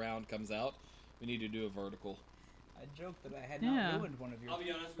year round comes out. We need to do a vertical. I joked that I had Yeah. not ruined one of I'll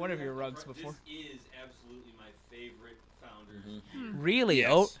be honest with one you. of your rugs before. This is absolutely my favorite Founders. Really?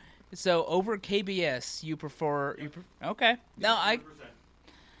 Yes. Oh, so over KBS, you prefer? Okay. No, 100%.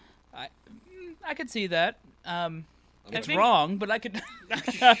 I could see that. It's think- wrong, but I could.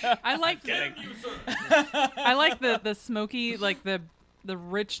 I like Thank you, sir. I like the smoky, like the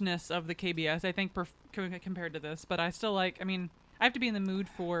richness of the KBS. I think compared to this, but I still like. I mean, I have to be in the mood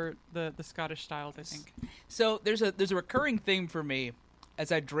for the Scottish styles, I think. So there's a recurring theme for me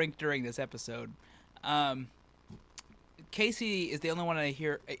as I drink during this episode. Casey is the only one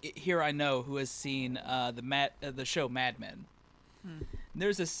I know who has seen the show Mad Men.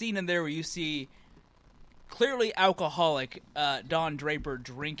 There's a scene in there where you see clearly alcoholic Don Draper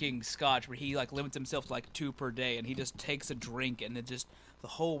drinking scotch, where he like limits himself to like 2 per day, and he just takes a drink, and it just the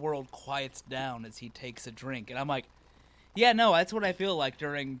whole world quiets down as he takes a drink, and I'm like, yeah, no, that's what I feel like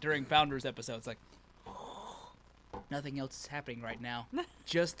during Founders episodes, like. Nothing else is happening right now.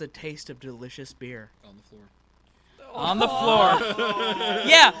 Just the taste of delicious beer. On the floor. On the floor.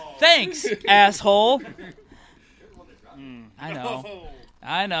 Yeah, thanks, asshole. I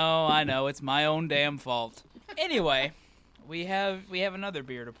know. I know. It's my own damn fault. Anyway, we have another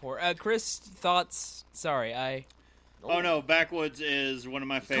beer to pour. Chris, thoughts? Sorry, Oh no, Backwoods is one of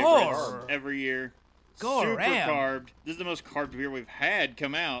my favorites Gore. every year. Gore Super ram. carved. This is the most carved beer we've had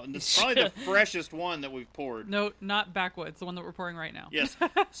come out, and this is probably the freshest one that we've poured. No, not Backwoods, the one that we're pouring right now. Yes.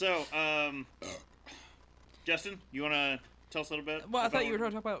 So, Justin, you want to tell us a little bit? Well, I about thought you were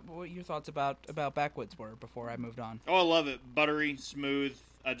going to talk about what your thoughts about Backwoods were before I moved on. Oh, I love it. Buttery, smooth.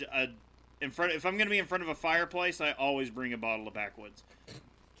 If I'm going to be in front of a fireplace, I always bring a bottle of Backwoods.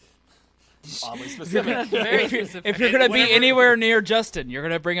 Oddly specific. Very If specific. you're going to be Whenever- anywhere near Justin, you're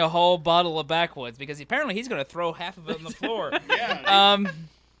going to bring a whole bottle of Backwoods because apparently he's going to throw half of it on the floor. Yeah.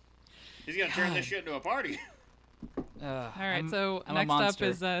 He's going to turn this shit into a party. All right, so I'm a next up monster.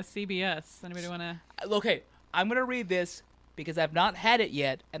 is CBS. Anybody want to? Okay, I'm going to read this because I've not had it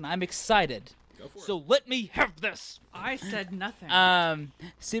yet, and I'm excited. Go for it. So let me have this. I said nothing.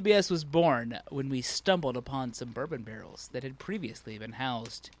 CBS was born when we stumbled upon some bourbon barrels that had previously been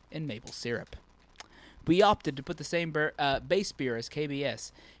housed in maple syrup. We opted to put the same base beer as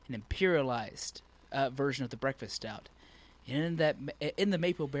KBS, an imperialized version of the breakfast stout, in the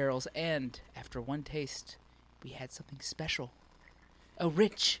maple barrels, and after one taste, we had something special. A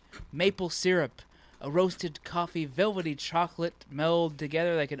rich maple syrup, a roasted coffee, velvety chocolate melded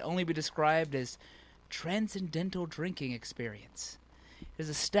together that can only be described as transcendental drinking experience. It is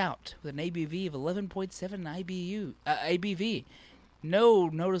a stout with an ABV of 11.7 ABV. No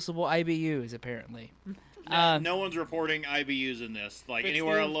noticeable IBUs, apparently. No one's reporting IBUs in this. Like, It's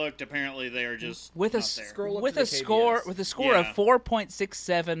anywhere I the- looked, apparently they are just With a not there. Scroll up with to a the score KBS. with a score Yeah. of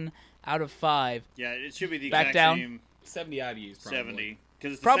 4.67 out of 5. Yeah, it should be the Back exact down. same 70 IBUs, probably. 70.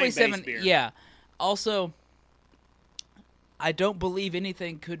 Because it's Probably the same 7. base beer. Yeah. Also, I don't believe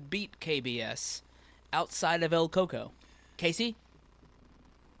anything could beat KBS outside of El Coco. Casey?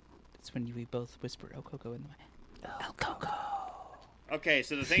 That's when we both whisper El Coco in the mic. El Coco. Okay,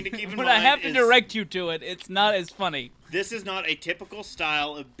 so the thing to keep in When mind I have to is direct you to it, it's not as funny. this is not a typical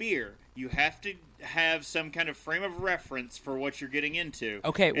style of beer. You have to have some kind of frame of reference for what you're getting into.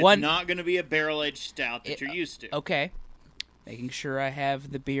 Okay, it's not going to be a barrel-aged stout that you're used to. Okay. Making sure I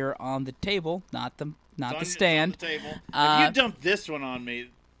have the beer on the table, not the It's stand. on the table. Uh, If you dump this one on me,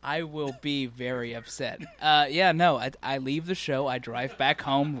 I will be very upset. Yeah, no, I leave the show. I drive back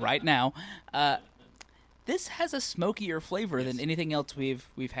home right now. This has a smokier flavor than anything else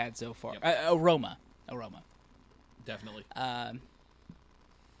we've had so far. Yep. Aroma. Definitely.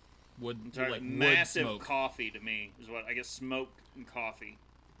 Wood, it's like wood massive smoke. coffee to me is what I guess. Smoke and coffee,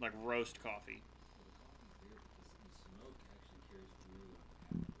 like roast coffee.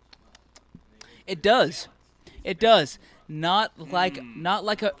 It does. It does. Not like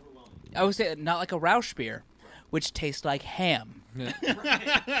a. I would say not like a Rausch beer, which tastes like ham. Or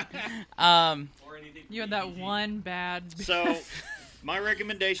anything You had from that ABG. one bad. So, my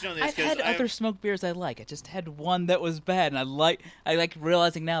recommendation on this I've because had other smoked beers I like. I just had one that was bad, and I like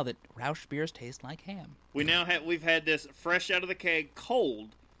realizing now that Rausch beers taste like ham. we've had this fresh out of the keg, cold,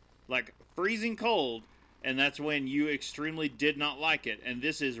 like freezing cold, and that's when you extremely did not like it. And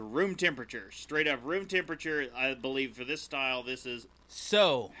this is room temperature, straight up room temperature. I believe for this style, this is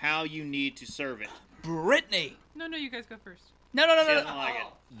So, how you need to serve it. Brittany. No, you guys go first. No. She doesn't like it.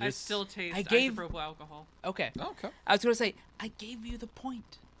 I This- still taste I gave- isopropyl alcohol. Okay. Okay. I was going to say, I gave you the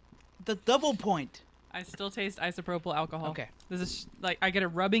point. The double point. I still taste isopropyl alcohol. Okay. This is like I get a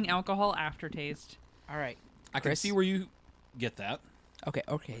rubbing alcohol aftertaste. All right. I can Chris? see where you get that. Okay,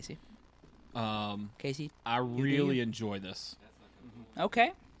 Casey. Casey. I really enjoy this.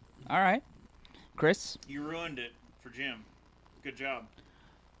 Okay. All right. Chris. You ruined it for Jim. Good job.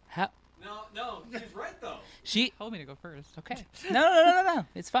 How? No, she's right though. She. Told me to go first. Okay. No.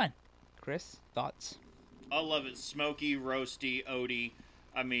 It's fine. Chris, thoughts? I love it. Smoky, roasty, oaty.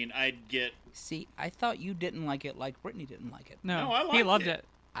 I mean, I'd get. See, I thought you didn't like it like Brittany didn't like it. No, No, I he liked loved it. it.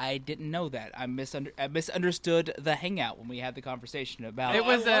 I didn't know that. I misunderstood the hangout when we had the conversation about It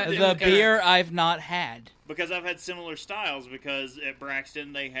was I loved it the because- beer I've not had. Because I've had similar styles. Because at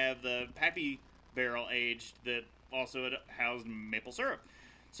Braxton they have the Pappy barrel aged that also had housed maple syrup.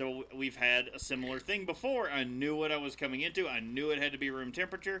 So we've had a similar thing before. I knew what I was coming into. I knew it had to be room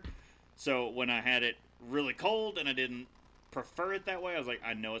temperature. So when I had it really cold and I didn't prefer it that way, I was like,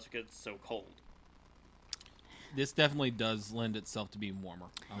 I know it's because it's so cold. This definitely does lend itself to being warmer.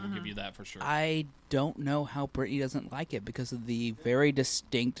 I will give you that for sure. I don't know how Brittany doesn't like it because of the very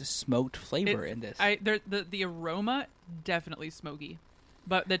distinct smoked flavor in this. The aroma definitely smoky,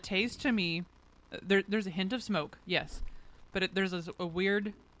 but the taste to me, there's a hint of smoke, yes, but there's a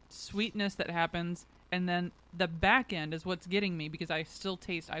weird sweetness that happens, and then the back end is what's getting me because I still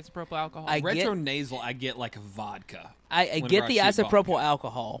taste isopropyl alcohol. I Retro get- nasal, I get like vodka. I whenever get the see isopropyl vodka.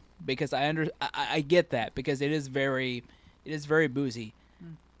 alcohol because I get that because it is very boozy.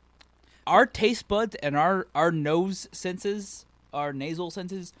 Our taste buds and our nose senses, our nasal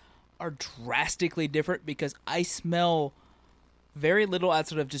senses, are drastically different because I smell very little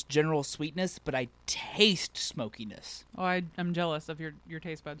outside of just general sweetness, but I taste smokiness. Oh, I'm jealous of your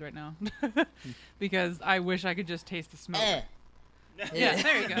taste buds right now because I wish I could just taste the smoke. Yeah,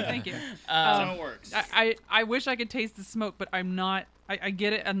 there you go. Thank you. That's how it works. I wish I could taste the smoke, but I'm not. I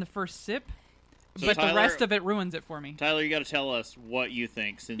get it on the first sip, So but the Tyler- rest of it ruins it for me. Tyler, you got to tell us what you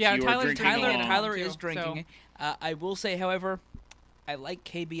think since Yeah, you Tyler's are drinking drinking along. it. Tyler too, is drinking. I will say, however, I like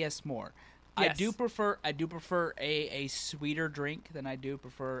KBS more. I Yes. do prefer a sweeter drink than I do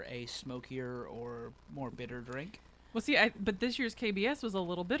prefer a smokier or more bitter drink. Well, see, but this year's KBS was a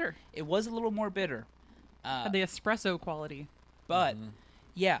little bitter. It was a little more bitter, Had the espresso quality. but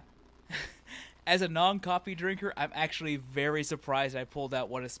yeah. As a non-coffee drinker, I'm actually very surprised I pulled out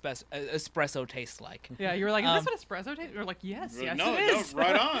what espresso tastes like. Yeah, you were like, "Is this what espresso tastes?" You're like, "Yes, yes, No, it is."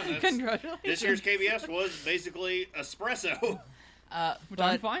 right on. That's- Congratulations. This year's KBS was basically espresso. which but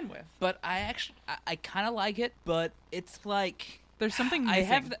I'm fine with. but I kind of like it, but it's like There's something I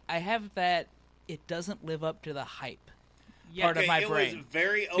missing. have that it doesn't live up to the hype. Yeah, part of my it brain. was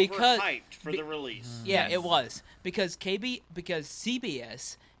very Because- overhyped for the release. Yeah, Yes. it was because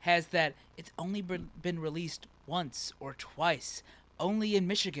CBS has that it's only been released once or twice, only in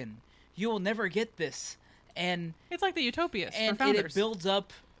Michigan. You will never get this, and It's like the Utopias for it founders. builds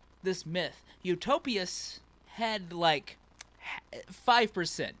up this myth. Utopias had like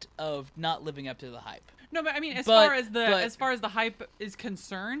 5% of not living up to the hype. No, but I mean, as But- far as the hype is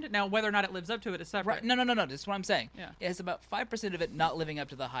concerned, now whether or not it lives up to it is separate. Right? No. That's what I'm saying. Yeah. It has about 5% of it not living up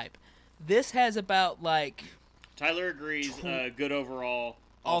to the hype. This has about like Tyler agrees. Good overall.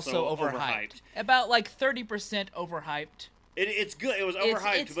 also overhyped. About like 30% overhyped, It's good. It was It's-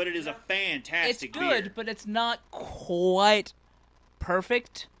 overhyped, it's- but it is a It's fantastic good, beer. but it's not quite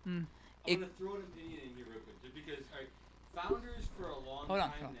perfect. I'm It- gonna throw an opinion in here real quick, just because. All right, Founders for a long Hold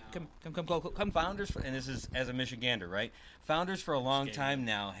on, time now. come. Founders, and this is as a Michigander, right? Founders for a long time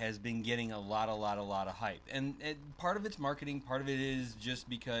now has been getting a lot of hype, and part of it's marketing, part of it is just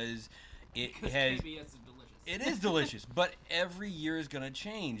because it has. KBS is delicious. It is delicious, but every year is going to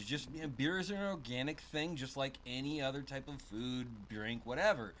change. Just beer is an organic thing, just like any other type of food, drink,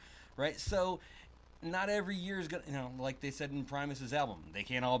 whatever, right? So, not every year is going to, like they said in Primus's album, they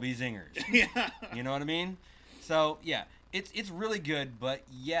can't all be zingers. Yeah. You know what I mean? So, yeah, it's really good, but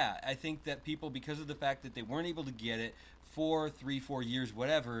yeah, I think that people, because of the fact that they weren't able to get it for 3-4 years,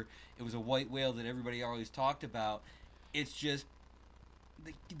 whatever, it was a white whale that everybody always talked about. It's just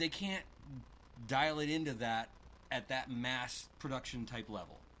they can't dial it into that at that mass production type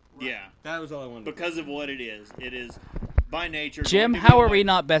level. Yeah. That was all I wanted. Because of what it is. It is, by nature... Jim, going to be how are we like-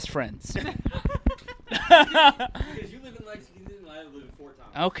 not best friends? Because you live in Lexington and I live in Fort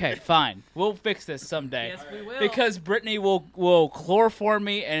Thomas. Okay, fine. We'll fix this someday. Yes, we will. Because Brittany will chloroform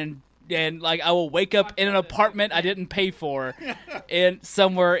me and like I will wake up in an apartment I didn't pay for, in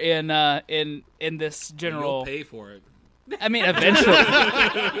somewhere in this general. You'll pay for it. I mean,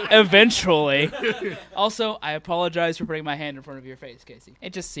 eventually. Also, I apologize for putting my hand in front of your face, Casey.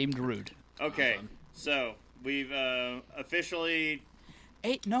 It just seemed rude. Okay, so we've officially...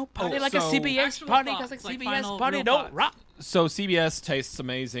 Party like so- a CBS Actual party, thoughts, like like CBS final party. real Don't thoughts. rock. So CBS tastes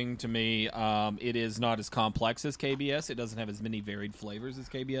amazing to me. It is not as complex as KBS. It doesn't have as many varied flavors as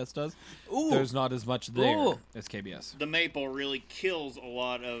KBS does. Ooh. There's not as much there Ooh. as KBS. The maple really kills a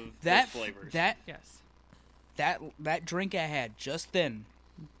lot of That those flavors. Yes. that drink I had just then,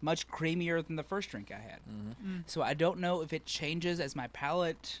 much creamier than the first drink I had. So I don't know if it changes as my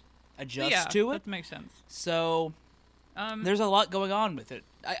palate adjusts Yeah, to it. that makes sense. So there's a lot going on with it.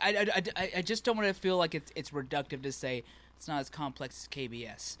 I just don't want to feel like it's reductive to say it's not as complex as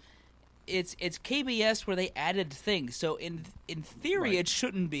KBS. It's KBS where they added things. So in theory, Right. it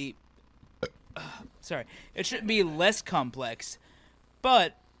shouldn't be. Sorry, it shouldn't be less complex.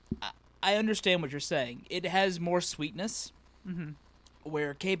 But I understand what you're saying. It has more sweetness,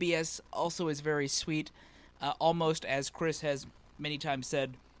 where KBS also is very sweet, almost, as Chris has many times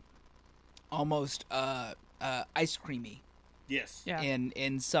said, almost ice creamy Yes. Yeah.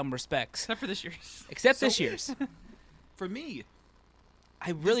 in some respects. Except for this year's. Except this year's. For me,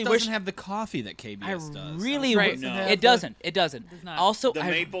 I really it wish. doesn't have the coffee that KBS I does. really Right. wish. No. It doesn't. It doesn't. Does not. Also, The I,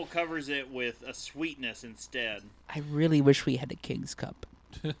 maple covers it with a sweetness instead. I really wish we had a King's Cup.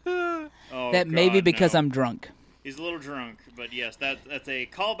 Oh, That may be God, because no. I'm drunk. He's a little drunk, but yes, that's a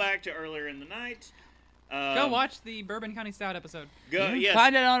callback to earlier in the night. Go watch the Bourbon County Stout episode. Go, You can yes.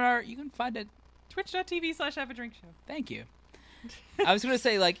 find it on our. You can find it. Twitch.tv/Have-A-Drink-Show. Thank you. I was going to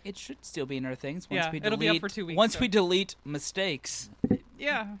say, like, it should still be in our things once Yeah, we delete. it'll be up for 2 weeks, Once so. we delete mistakes,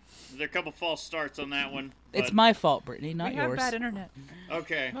 Yeah. There are a couple false starts on that one. it's but- my fault, Brittany, not we have yours. bad internet.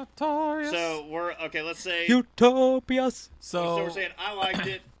 Okay. Notorious. So we're okay. Let's say. Utopias. So So we're saying I liked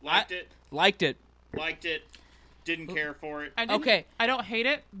it, liked Liked it. didn't care for it. I didn't, Okay. I don't hate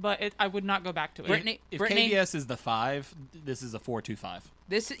it, but I would not go back to it. Brittany, if Brittany, KBS is the 5, this is a 4.25.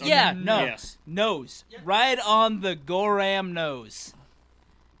 this yeah, no, Yes. nose, right on the Goram nose.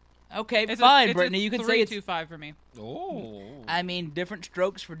 Okay, It's fine, it's Brittany. You can say it's. 3.25 for me Oh. I mean, different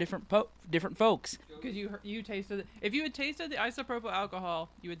strokes for different folks. because you tasted it. If you had tasted the isopropyl alcohol,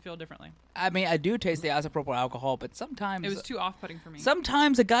 you would feel differently. I mean, I do taste the isopropyl alcohol, but sometimes It was too off-putting for me.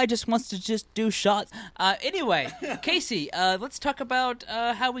 sometimes a guy just wants to just do shots. Anyway, Casey, let's talk about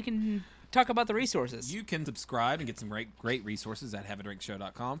how we can talk about the resources. You can subscribe and get some great resources at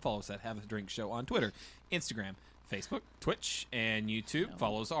haveadrinkshow.com. Follow us at Have a Drink Show on Twitter, Instagram, Facebook, Twitch, and YouTube.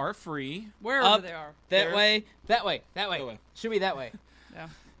 Follows are free. Wherever Up, they are. that They're- way, that way. That way. Should be that way. Yeah.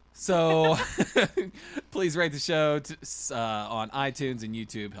 So please rate the show on iTunes and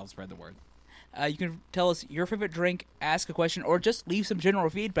YouTube. Help spread the word. You can tell us your favorite drink, ask a question, or just leave some general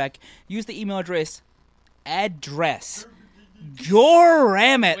feedback. Use the email address.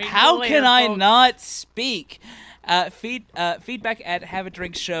 Goramit. Wait How till can later, I folks. not speak? Feedback at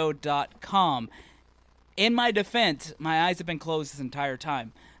haveadrinkshow.com. In my defense, my eyes have been closed this entire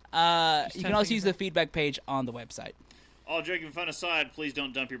time. You can 10 also use the seconds. feedback page on the website. All joking fun aside, please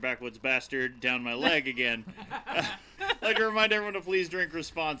don't dump your backwoods bastard down my leg again. I'd like to remind everyone to please drink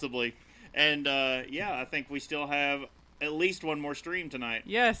responsibly. And yeah, I think we still have at least one more stream tonight.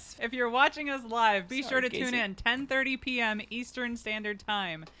 Yes. If you're watching us live, be Sorry, sure to tune Casey. in 10:30 p.m. Eastern Standard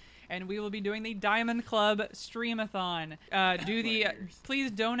Time. And we will be doing the Diamond Club Streamathon.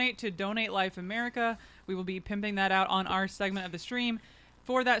 Please donate to Donate Life America. We will be pimping that out on our segment of the stream.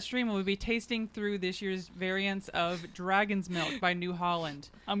 For that stream, we'll be tasting through this year's variants of Dragon's Milk by New Holland.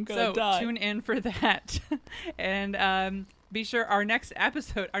 I'm gonna die. So tune in for that. And be sure our next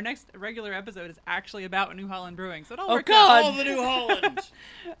regular episode is actually about New Holland Brewing. So it all works God. All the New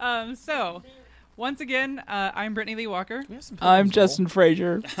Holland. So, once again, I'm Brittany Lee Walker. We have some I'm Pilgrim's Justin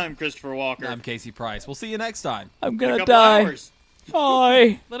Frazier. I'm Christopher Walker. I'm Casey Price. We'll see you next time. I'm In a gonna couple die. hours. Bye.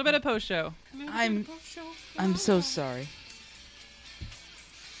 A little bit of post show. I'm so sorry.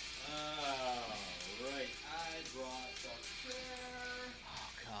 Right. I brought the chair. Oh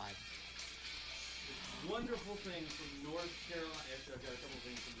God. Wonderful thing from North Carolina. Actually, I've got a couple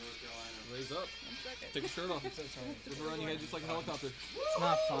things from North Carolina. Raise up. Take your shirt off. Flip around your head just like a helicopter. It's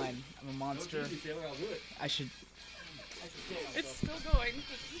not fine. I'm a monster. Don't you, Taylor, I'll do it. I should. It's still going.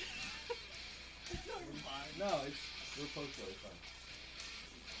 No, we're post show. It's fine.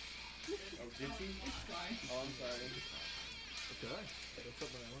 Oh, did she? It's fine. Oh, I'm sorry. Okay. That's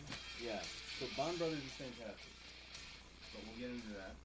something I want. Yeah. So Bond Brothers is fantastic. But we'll get into that.